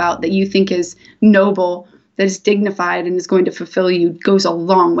passionate about, that you think is noble, that is dignified and is going to fulfill you, goes a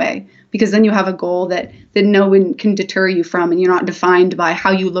long way. Because then you have a goal that no one can deter you from, and you're not defined by how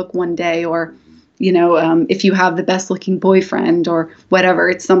you look one day, or if you have the best looking boyfriend or whatever.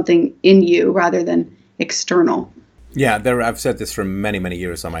 It's something in you rather than external. Yeah, I've said this for many, many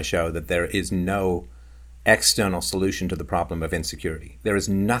years on my show, that there is no external solution to the problem of insecurity. There is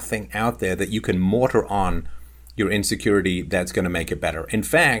nothing out there that you can mortar on your insecurity that's going to make it better. In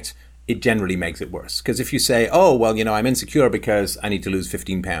fact, it generally makes it worse. Because if you say, oh, well, I'm insecure because I need to lose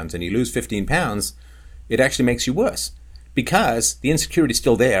 15 pounds, and you lose 15 pounds, it actually makes you worse, because the insecurity is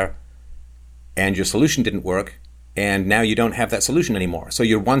still there, and your solution didn't work, and now you don't have that solution anymore. So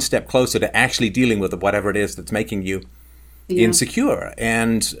you're one step closer to actually dealing with whatever it is that's making you insecure.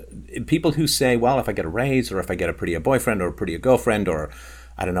 And people who say, well, if I get a raise, or if I get a prettier boyfriend or a prettier girlfriend, or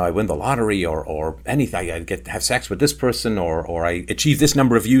I don't know, I win the lottery, or anything, I get to have sex with this person, or I achieve this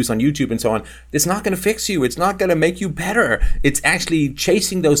number of views on YouTube and so on, it's not going to fix you. It's not going to make you better. It's actually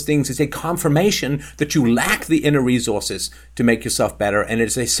chasing those things. It's a confirmation that you lack the inner resources to make yourself better, and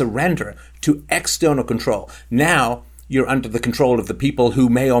it's a surrender to external control. Now you're under the control of the people who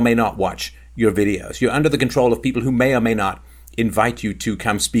may or may not watch your videos. You're under the control of people who may or may not invite you to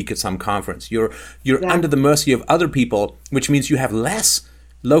come speak at some conference. You're under the mercy of other people, which means you have less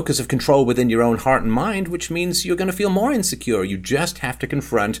locus of control within your own heart and mind, which means you're going to feel more insecure. You just have to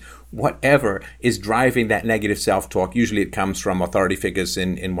confront whatever is driving that negative self-talk. Usually it comes from authority figures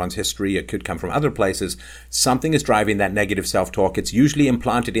in one's history. It could come from other places. Something is driving that negative self-talk. It's usually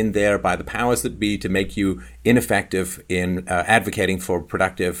implanted in there by the powers that be to make you ineffective in advocating for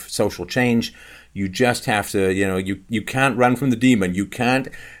productive social change. You just have to, you can't run from the demon. You can't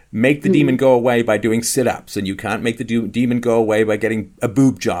make the demon go away by doing sit-ups, and you can't make the demon go away by getting a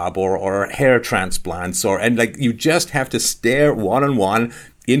boob job or hair transplants, you just have to stare one-on-one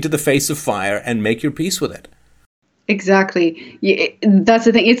into the face of fire and make your peace with it. Exactly. That's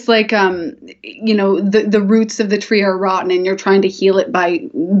the thing. It's like, the roots of the tree are rotten and you're trying to heal it by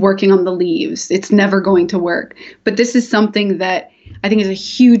working on the leaves. It's never going to work. But this is something that I think is a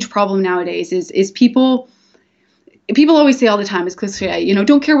huge problem nowadays is people always say all the time, it's cliche,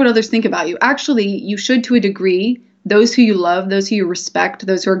 don't care what others think about you. Actually, you should to a degree. Those who you love, those who you respect,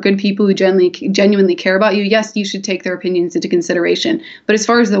 those who are good people who genuinely care about you, yes, you should take their opinions into consideration. But as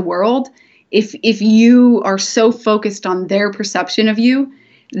far as the world, if you are so focused on their perception of you,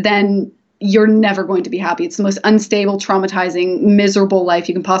 then you're never going to be happy. It's the most unstable, traumatizing, miserable life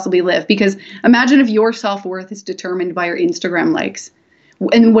you can possibly live. Because imagine if your self-worth is determined by your Instagram likes.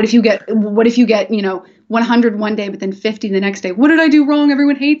 And what if you get 100 one day, but then 50 the next day? What did I do wrong?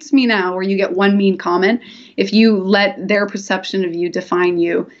 Everyone hates me now. Or you get one mean comment. If you let their perception of you define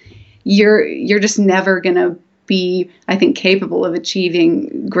you, you're just never going to be, I think, capable of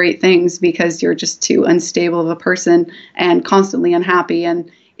achieving great things because you're just too unstable of a person and constantly unhappy. And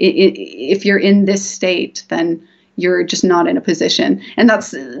if you're in this state, then you're just not in a position. And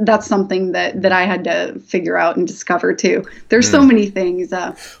that's something that I had to figure out and discover too. There's so many things.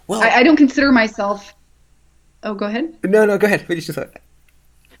 I don't consider myself. Oh, go ahead. No, go ahead. What did you say?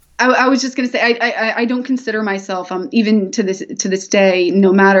 I was just going to say, I don't consider myself, even to this day,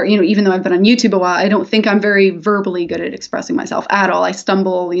 no matter, even though I've been on YouTube a while, I don't think I'm very verbally good at expressing myself at all. I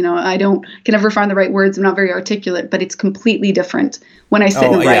stumble, I can never find the right words. I'm not very articulate, but it's completely different when I sit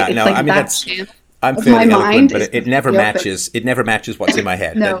and write. I'm fairly eloquent, but it never matches. It never matches what's in my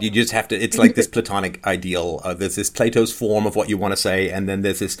head. No. You just have to. It's like this platonic ideal. There's this Plato's form of what you want to say, and then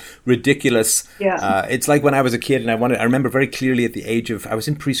there's this ridiculous. Yeah. It's like when I was a kid, and I remember very clearly at the age of, I was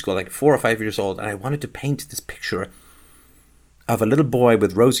in preschool, like 4 or 5 years old, and I wanted to paint this picture of a little boy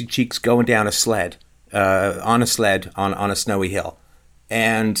with rosy cheeks going down a sled, on a snowy hill,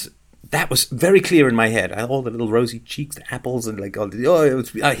 and that was very clear in my head. All the little rosy cheeks, the apples, and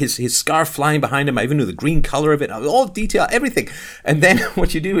his scarf flying behind him. I even knew the green color of it. All detail, everything. And then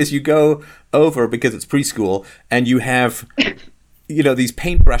what you do is you go over, because it's preschool, and you have, these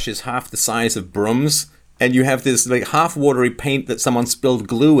paintbrushes half the size of brooms, and you have this like half watery paint that someone spilled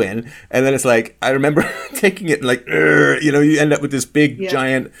glue in, and then it's like, I remember taking it and you end up with this big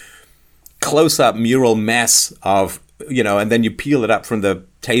giant close-up mural mess of. And then you peel it up from the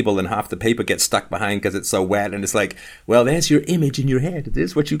table and half the paper gets stuck behind because it's so wet. And it's like, well, there's your image in your head.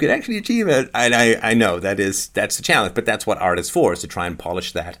 This is what you could actually achieve. And I know that's the challenge, but that's what art is for, is to try and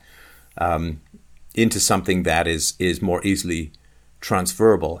polish that into something that is more easily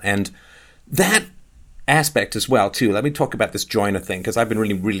transferable. And that aspect as well, too. Let me talk about this joiner thing, because I've been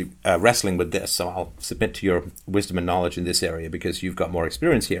really, really wrestling with this. So I'll submit to your wisdom and knowledge in this area because you've got more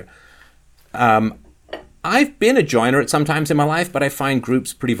experience here. I've been a joiner at some times in my life, but I find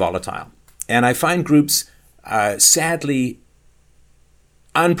groups pretty volatile. And I find groups, sadly,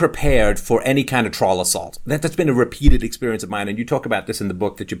 unprepared for any kind of troll assault. That's been a repeated experience of mine. And you talk about this in the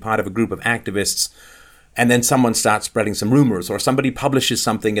book, that you're part of a group of activists, and then someone starts spreading some rumors, or somebody publishes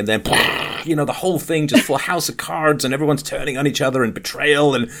something, and then, the whole thing just full house of cards, and everyone's turning on each other, and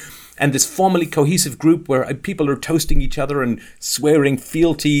betrayal, and this formally cohesive group where people are toasting each other and swearing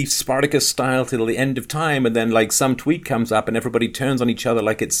fealty, Spartacus style, till the end of time. And then like some tweet comes up and everybody turns on each other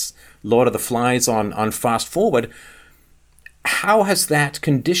like it's Lord of the Flies on Fast Forward. How has that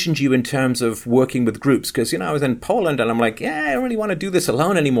conditioned you in terms of working with groups? Because, I was in Poland and I'm like, I don't really want to do this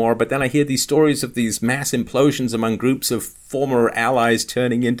alone anymore. But then I hear these stories of these mass implosions among groups of former allies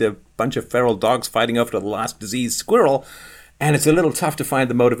turning into a bunch of feral dogs fighting over the last diseased squirrel. And it's a little tough to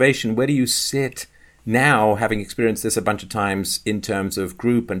find the motivation. Where do you sit now, having experienced this a bunch of times, in terms of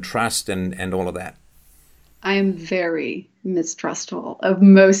group and trust and all of that? I am very mistrustful of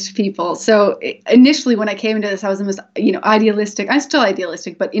most people. So initially when I came into this, I was the most, idealistic. I'm still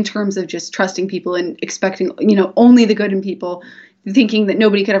idealistic, but in terms of just trusting people and expecting, only the good in people, thinking that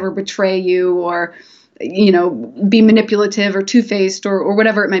nobody could ever betray you or, be manipulative or two-faced or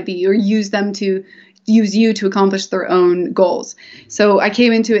whatever it might be, or use you to accomplish their own goals. So I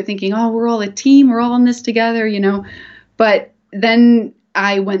came into it thinking, oh, we're all a team, we're all in this together, but then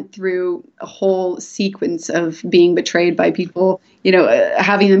I went through a whole sequence of being betrayed by people,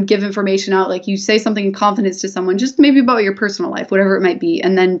 having them give information out. Like, you say something in confidence to someone, just maybe about your personal life, whatever it might be.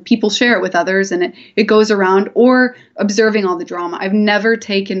 And then people share it with others and it goes around, or observing all the drama. I've never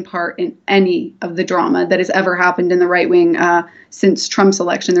taken part in any of the drama that has ever happened in the right wing since Trump's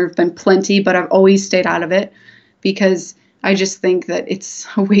election. There have been plenty, but I've always stayed out of it because I just think that it's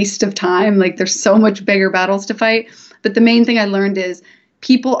a waste of time. Like, there's so much bigger battles to fight. But the main thing I learned is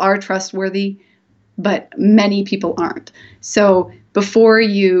people are trustworthy, but many people aren't. So before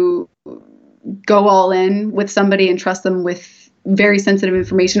you go all in with somebody and trust them with very sensitive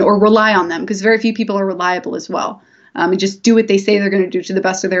information, or rely on them, because very few people are reliable as well, and just do what they say they're going to do to the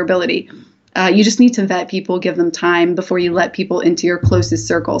best of their ability. You just need to vet people, give them time before you let people into your closest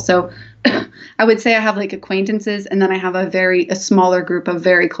circle. So I would say I have like acquaintances, and then I have a smaller group of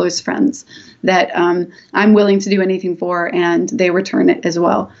very close friends that I'm willing to do anything for, and they return it as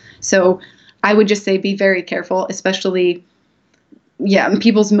well. So I would just say be very careful, especially,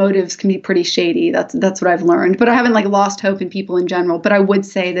 people's motives can be pretty shady. That's what I've learned. But I haven't lost hope in people in general. But I would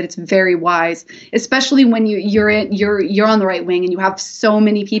say that it's very wise, especially when you're on the right wing and you have so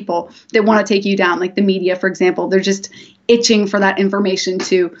many people that want to take you down, like the media, for example. They're just itching for that information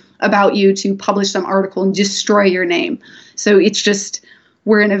about you to publish some article and destroy your name. So it's just,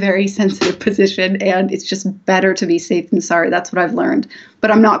 we're in a very sensitive position, and it's just better to be safe than sorry. That's what I've learned.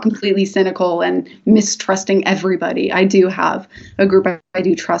 But I'm not completely cynical and mistrusting everybody. I do have a group I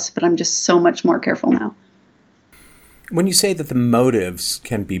do trust, but I'm just so much more careful now. When you say that the motives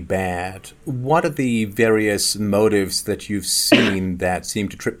can be bad, what are the various motives that you've seen that seem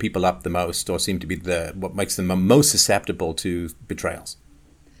to trip people up the most, or seem to be what makes them most susceptible to betrayals?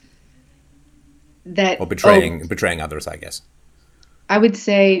 Or betraying others, I guess. I would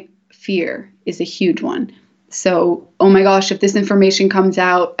say fear is a huge one. So, oh my gosh, if this information comes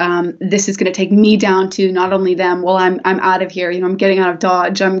out, this is going to take me down to not only them. Well, I'm out of here. I'm getting out of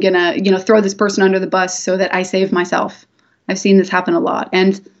Dodge. I'm going to, throw this person under the bus so that I save myself. I've seen this happen a lot.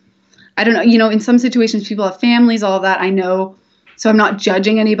 And I don't know, in some situations, people have families, all of that. I know. So I'm not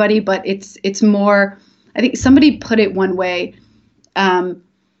judging anybody, but it's more, I think somebody put it one way.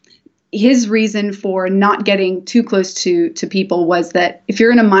 His reason for not getting too close to people was that if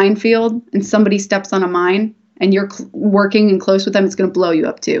you're in a minefield and somebody steps on a mine and you're working and close with them, it's going to blow you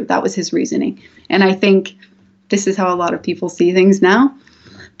up too. That was his reasoning. And I think this is how a lot of people see things now.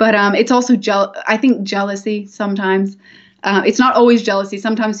 But it's also, I think, jealousy sometimes. It's not always jealousy.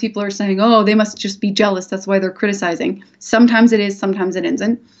 Sometimes people are saying, oh, they must just be jealous. That's why they're criticizing. Sometimes it is, sometimes it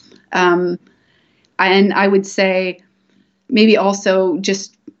isn't. And I would say maybe also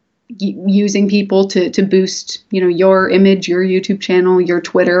just using people to boost, your image, your YouTube channel, your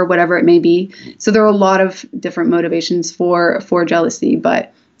Twitter, whatever it may be. So there are a lot of different motivations for jealousy,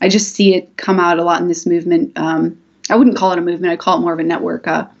 but I just see it come out a lot in this movement. I wouldn't call it a movement. I call it more of a network,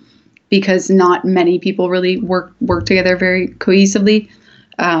 because not many people really work together very cohesively.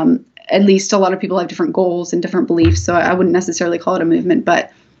 At least a lot of people have different goals and different beliefs. So I wouldn't necessarily call it a movement,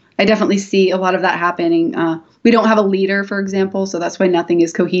 but I definitely see a lot of that happening. We don't have a leader, for example, so that's why nothing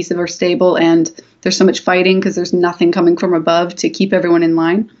is cohesive or stable, and there's so much fighting because there's nothing coming from above to keep everyone in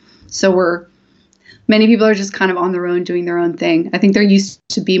line. So many people are just kind of on their own, doing their own thing. I think there used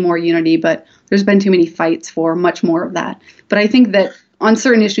to be more unity, but there's been too many fights for much more of that. But I think that on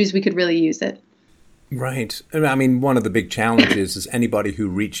certain issues, we could really use it. Right. I mean, one of the big challenges is anybody who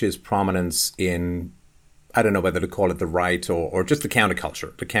reaches prominence in, I don't know whether to call it the right or just the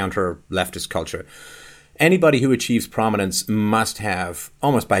counterculture, the counter-leftist culture. Anybody who achieves prominence must have,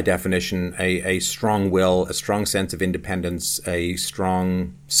 almost by definition, a strong will, a strong sense of independence, a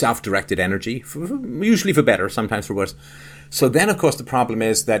strong self-directed energy, usually for better, sometimes for worse. So then, of course, the problem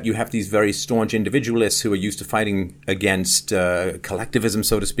is that you have these very staunch individualists who are used to fighting against collectivism,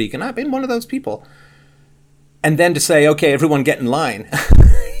 so to speak, and I've been one of those people. And then to say, okay, everyone get in line,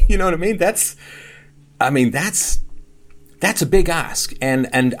 you know what I mean? That's a big ask, and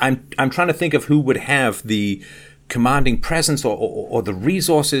I'm trying to think of who would have the commanding presence or the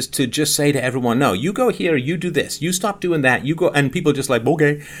resources to just say to everyone, no, you go here, you do this, you stop doing that, you go, and people just like,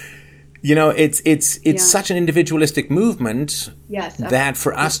 okay, it's such an individualistic movement. Yes, that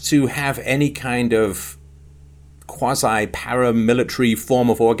for us to have any kind of quasi-paramilitary form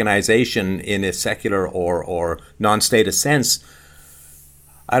of organization in a secular or non-statist sense,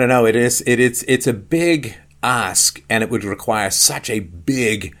 I don't know, it's a big ask, and it would require such a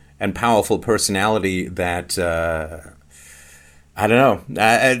big and powerful personality that I don't know.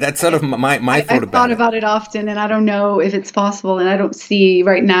 That's sort of my thought I've about thought it. about it often, and I don't know if it's possible, and I don't see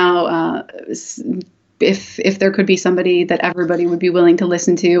right now if there could be somebody that everybody would be willing to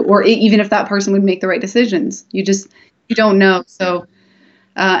listen to, or even if that person would make the right decisions. You don't know. So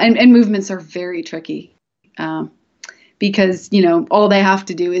and movements are very tricky because all they have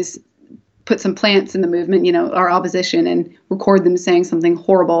to do is put some plants in the movement, our opposition, and record them saying something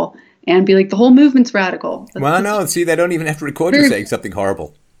horrible and be like, the whole movement's radical. Well, no, see, they don't even have to record you very, saying something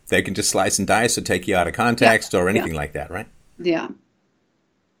horrible. They can just slice and dice or take you out of context or anything like that, right? Yeah.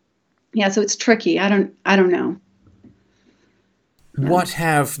 Yeah, so it's tricky. I don't know. What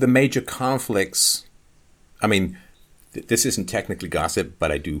have the major conflicts? I mean, this isn't technically gossip,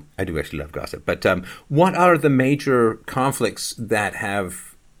 but I do actually love gossip. But what are the major conflicts that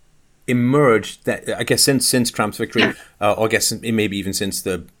have emerged? That I guess since Trump's victory, or I guess maybe even since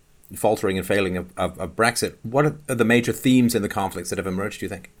the faltering and failing of Brexit, what are the major themes in the conflicts that have emerged, do you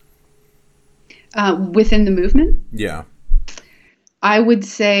think? Within the movement? Yeah. I would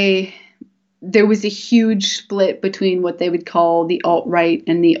say there was a huge split between what they would call the alt-right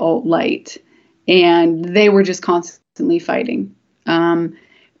and the alt-light. And they were just constantly fighting. And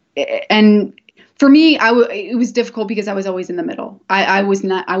for me, it was difficult because I was always in the middle. I was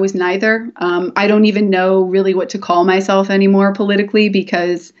neither. I don't even know really what to call myself anymore politically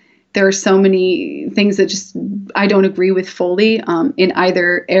because there are so many things that just I don't agree with fully in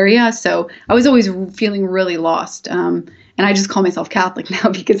either area. So I was always feeling really lost. And I just call myself Catholic now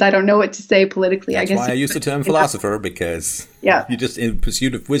because I don't know what to say politically. That's why I use the term philosopher, because you're just in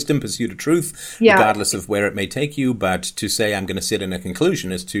pursuit of wisdom, pursuit of truth, regardless of where it may take you. But to say I'm going to sit in a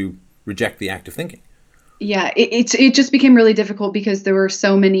conclusion is to reject the act of thinking. Yeah, it just became really difficult because there were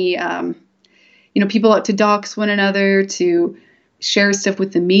so many, people out to dox one another, to share stuff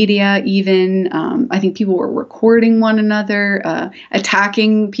with the media even. I think people were recording one another,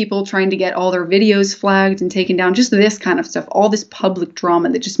 attacking people, trying to get all their videos flagged and taken down, just this kind of stuff, all this public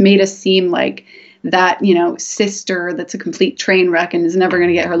drama that just made us seem like that, sister that's a complete train wreck and is never going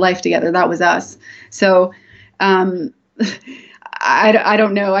to get her life together. That was us. So I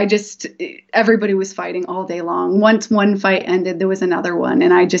don't know. Everybody was fighting all day long. Once one fight ended, there was another one.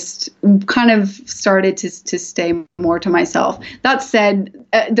 And I just kind of started to stay more to myself. That said,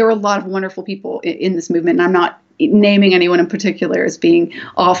 there were a lot of wonderful people in this movement. And I'm not naming anyone in particular as being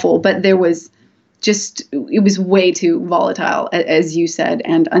awful, but it was way too volatile, as you said,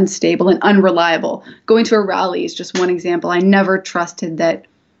 and unstable and unreliable. Going to a rally is just one example. I never trusted that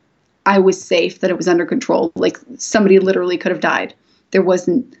I was safe, that it was under control. Like somebody literally could have died. There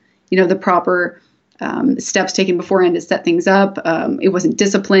wasn't, the proper steps taken beforehand to set things up. It wasn't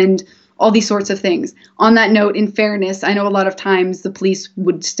disciplined, all these sorts of things. On that note, in fairness, I know a lot of times the police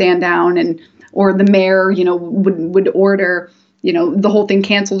would stand down or the mayor, would order, the whole thing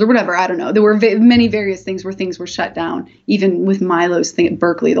canceled or whatever. I don't know. There were many various things where things were shut down. Even with Milo's thing at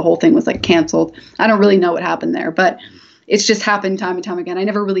Berkeley, the whole thing was like canceled. I don't really know what happened there, but it's just happened time and time again. I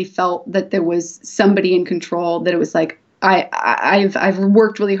never really felt that there was somebody in control, that it was like, I've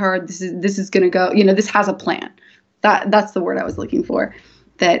worked really hard. This is going to go, this has a plan. That's the word I was looking for,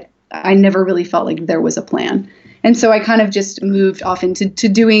 that I never really felt like there was a plan. And so I kind of just moved off into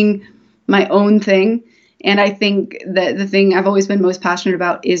doing my own thing. And I think that the thing I've always been most passionate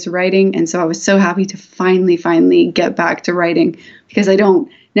about is writing. And so I was so happy to finally get back to writing, because I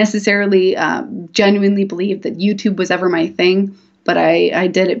don't necessarily genuinely believe that YouTube was ever my thing, but I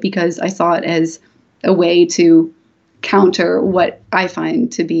did it because I saw it as a way to counter what I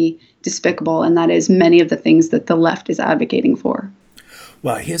find to be despicable, and that is many of the things that the left is advocating for.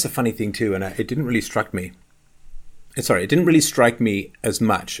 Well, here's a funny thing too, and it didn't really strike me. It didn't really strike me as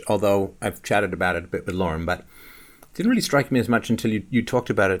much, although I've chatted about it a bit with Lauren, but it didn't really strike me as much until you talked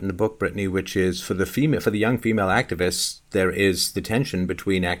about it in the book, Brittany, which is for the young female activists, there is the tension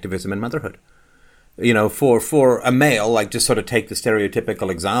between activism and motherhood. For a male, like, just sort of take the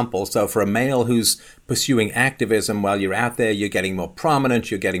stereotypical example. So for a male who's pursuing activism, while you're out there, you're getting more prominent,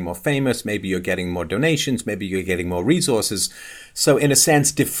 you're getting more famous, maybe you're getting more donations, maybe you're getting more resources. So in a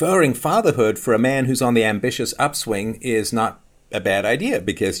sense, deferring fatherhood for a man who's on the ambitious upswing is not a bad idea,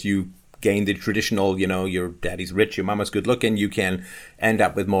 because you gain the traditional, your daddy's rich, your mama's good looking, you can end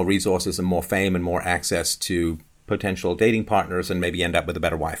up with more resources and more fame and more access to potential dating partners and maybe end up with a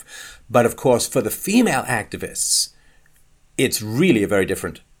better wife. But of course, for the female activists, it's really a very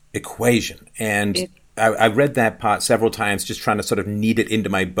different equation. And I read that part several times, just trying to sort of knead it into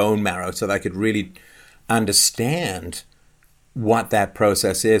my bone marrow so that I could really understand what that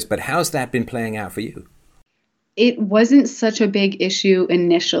process is. But how's that been playing out for you? It wasn't such a big issue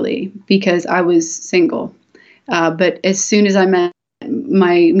initially because I was single. But as soon as I met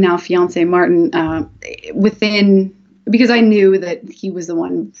my now fiance, Martin, because I knew that he was the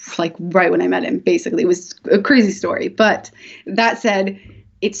one, like right when I met him, basically. It was a crazy story. But that said,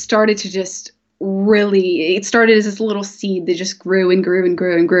 it started as this little seed that just grew and grew and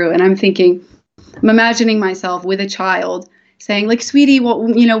grew and grew. And I'm imagining myself with a child saying, like, sweetie, well,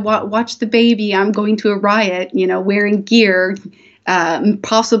 watch the baby. I'm going to a riot, wearing gear,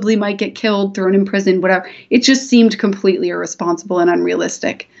 possibly might get killed, thrown in prison, whatever. It just seemed completely irresponsible and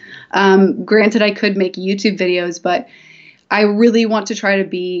unrealistic. Granted, I could make YouTube videos, but I really want to try to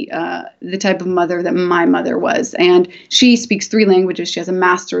be the type of mother that my mother was. And she speaks 3 languages. She has a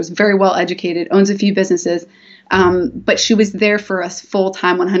master's, very well educated, owns a few businesses. But she was there for us full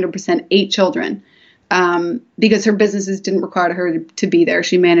time, 100%, 8 children. Because her businesses didn't require her to be there.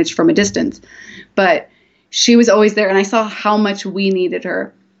 She managed from a distance. But she was always there, and I saw how much we needed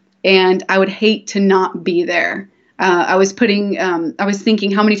her. And I would hate to not be there. I was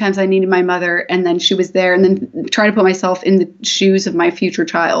thinking how many times I needed my mother, and then she was there, and then trying to put myself in the shoes of my future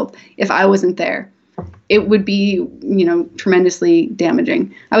child. If I wasn't there, it would be, tremendously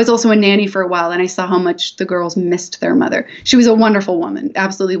damaging. I was also a nanny for a while, and I saw how much the girls missed their mother. She was a wonderful woman,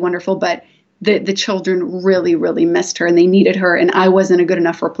 absolutely wonderful, but the children really, really missed her, and they needed her, and I wasn't a good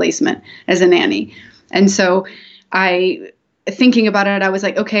enough replacement as a nanny. And so thinking about it, I was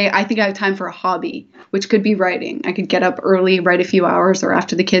like, okay, I think I have time for a hobby, which could be writing. I could get up early, write a few hours, or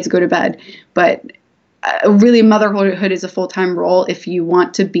after the kids go to bed. But really, motherhood is a full-time role if you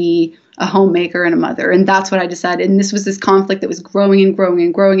want to be a homemaker and a mother. And that's what I decided. And this was this conflict that was growing and growing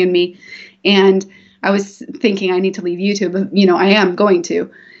and growing in me. And I was thinking I need to leave YouTube. But, I am going to.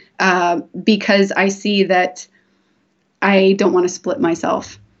 Because I see that I don't want to split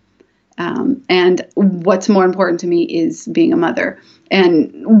myself. And what's more important to me is being a mother.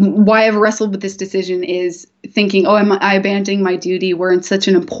 And why I've wrestled with this decision is thinking, am I abandoning my duty? We're in such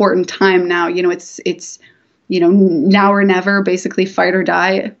an important time now. It's now or never, basically fight or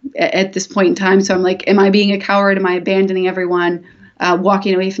die at this point in time. So I'm like, am I being a coward? Am I abandoning everyone,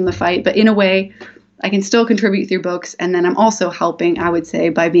 walking away from the fight? But in a way, I can still contribute through books. And then I'm also helping, I would say,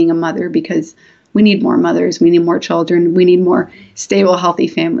 by being a mother, because we need more mothers. We need more children. We need more stable, healthy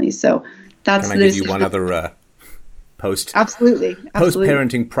families. So that's Can I give you one other Absolutely.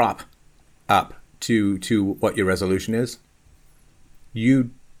 post-parenting prop up to what your resolution is? You're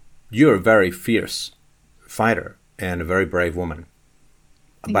a very fierce fighter and a very brave woman.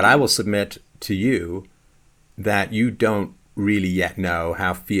 But I will submit to you that you don't really yet know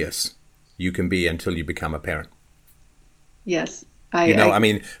how fierce you can be until you become a parent. Yes.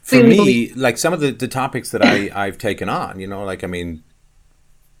 For me, like some of the topics that I've taken on,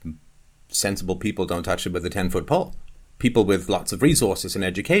 sensible people don't touch it with a 10-foot pole. People with lots of resources and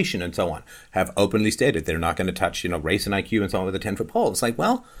education and so on have openly stated they're not going to touch, race and IQ and so on with a 10-foot pole. It's like,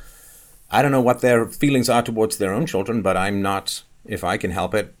 well, I don't know what their feelings are towards their own children, but I'm not, if I can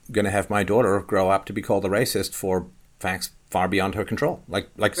help it, going to have my daughter grow up to be called a racist for facts far beyond her control. Right.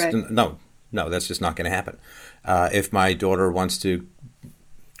 No, that's just not going to happen. If my daughter wants to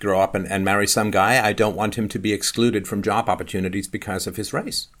grow up and marry some guy, I don't want him to be excluded from job opportunities because of his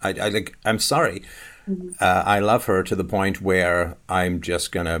race. I'm sorry. Mm-hmm. I love her to the point where I'm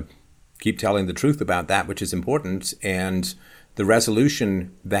just going to keep telling the truth about that which is important. And the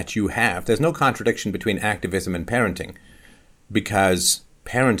resolution that you have, there's no contradiction between activism and parenting, because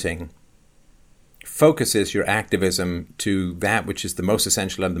parenting focuses your activism to that which is the most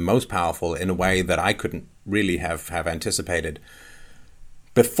essential and the most powerful in a way that I couldn't really have anticipated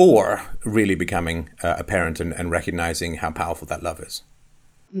before really becoming a parent and recognizing how powerful that love is.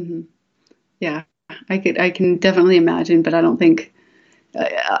 Mm-hmm. Yeah, I can definitely imagine, but I don't think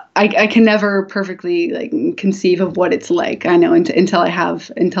I can never perfectly conceive of what it's like. I know until I have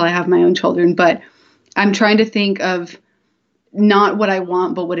my own children, but I'm trying to think of not what I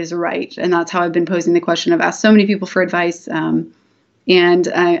want, but what is right. And that's how I've been posing the question. I've asked so many people for advice, and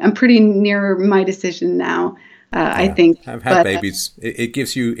I'm pretty near my decision now. I think I've had babies. It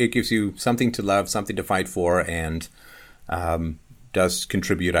gives you something to love, something to fight for, and does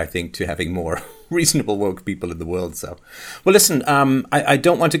contribute, I think, to having more reasonable woke people in the world. So, well, listen, I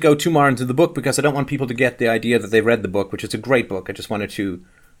don't want to go too far into the book because I don't want people to get the idea that they've read the book, which is a great book. I just wanted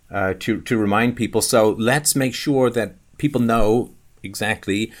to remind people. So let's make sure that people know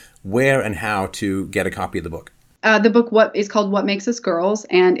exactly where and how to get a copy of the book. The book is called What Makes Us Girls,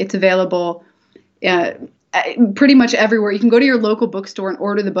 and it's available pretty much everywhere. You can go to your local bookstore and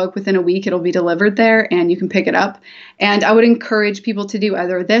order the book. Within a week, it'll be delivered there and you can pick it up. And I would encourage people to do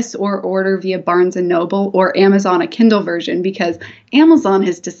either this or order via Barnes & Noble or Amazon, a Kindle version, because Amazon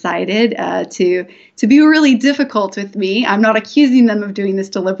has decided to be really difficult with me. I'm not accusing them of doing this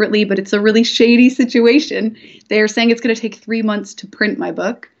deliberately, but it's a really shady situation. They're saying it's going to take 3 months to print my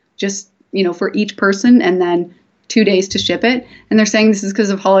book, just, for each person, and then 2 days to ship it. And they're saying this is because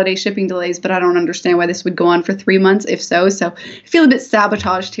of holiday shipping delays, but I don't understand why this would go on for 3 months if so. So I feel a bit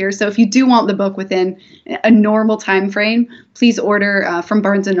sabotaged here. So if you do want the book within a normal time frame, please order from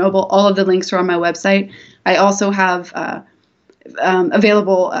Barnes & Noble. All of the links are on my website. I also have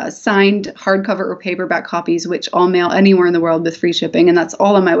available signed hardcover or paperback copies, which I'll mail anywhere in the world with free shipping. And that's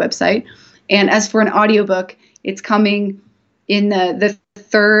all on my website. And as for an audiobook, it's coming in the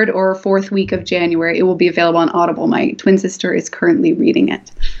third or fourth week of January. It will be available on Audible. My twin sister is currently reading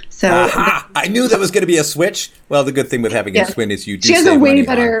it. So I knew there was going to be a switch. Well, the good thing with having a twin is you do she has save a way money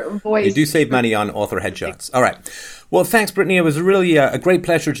better voice. You do save money on author headshots. All right. Well, thanks, Brittany. It was really a great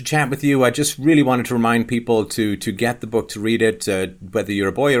pleasure to chat with you. I just really wanted to remind people to get the book, to read it. Whether you're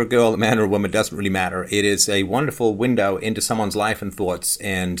a boy or a girl, a man or a woman, doesn't really matter. It is a wonderful window into someone's life and thoughts,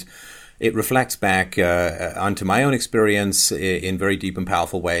 and it reflects back onto my own experience in very deep and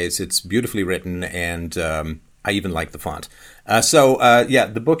powerful ways. It's beautifully written, and I even like the font.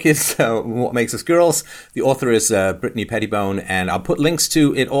 The book is What Makes Us Girls. The author is Brittany Pettibone, and I'll put links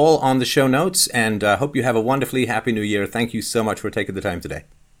to it all on the show notes, and hope you have a wonderfully happy new year. Thank you so much for taking the time today.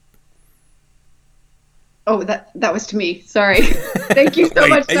 Oh, that was to me. Sorry. Thank you so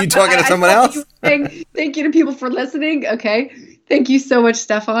much. Are you talking to someone else? Thank you to people for listening. Okay. Thank you so much,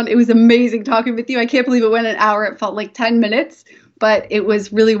 Stefan. It was amazing talking with you. I can't believe it went an hour. It felt like 10 minutes, but it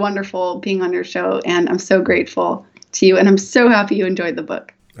was really wonderful being on your show, and I'm so grateful to you, and I'm so happy you enjoyed the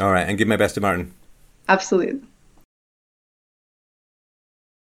book. All right, and give my best to Martin. Absolutely.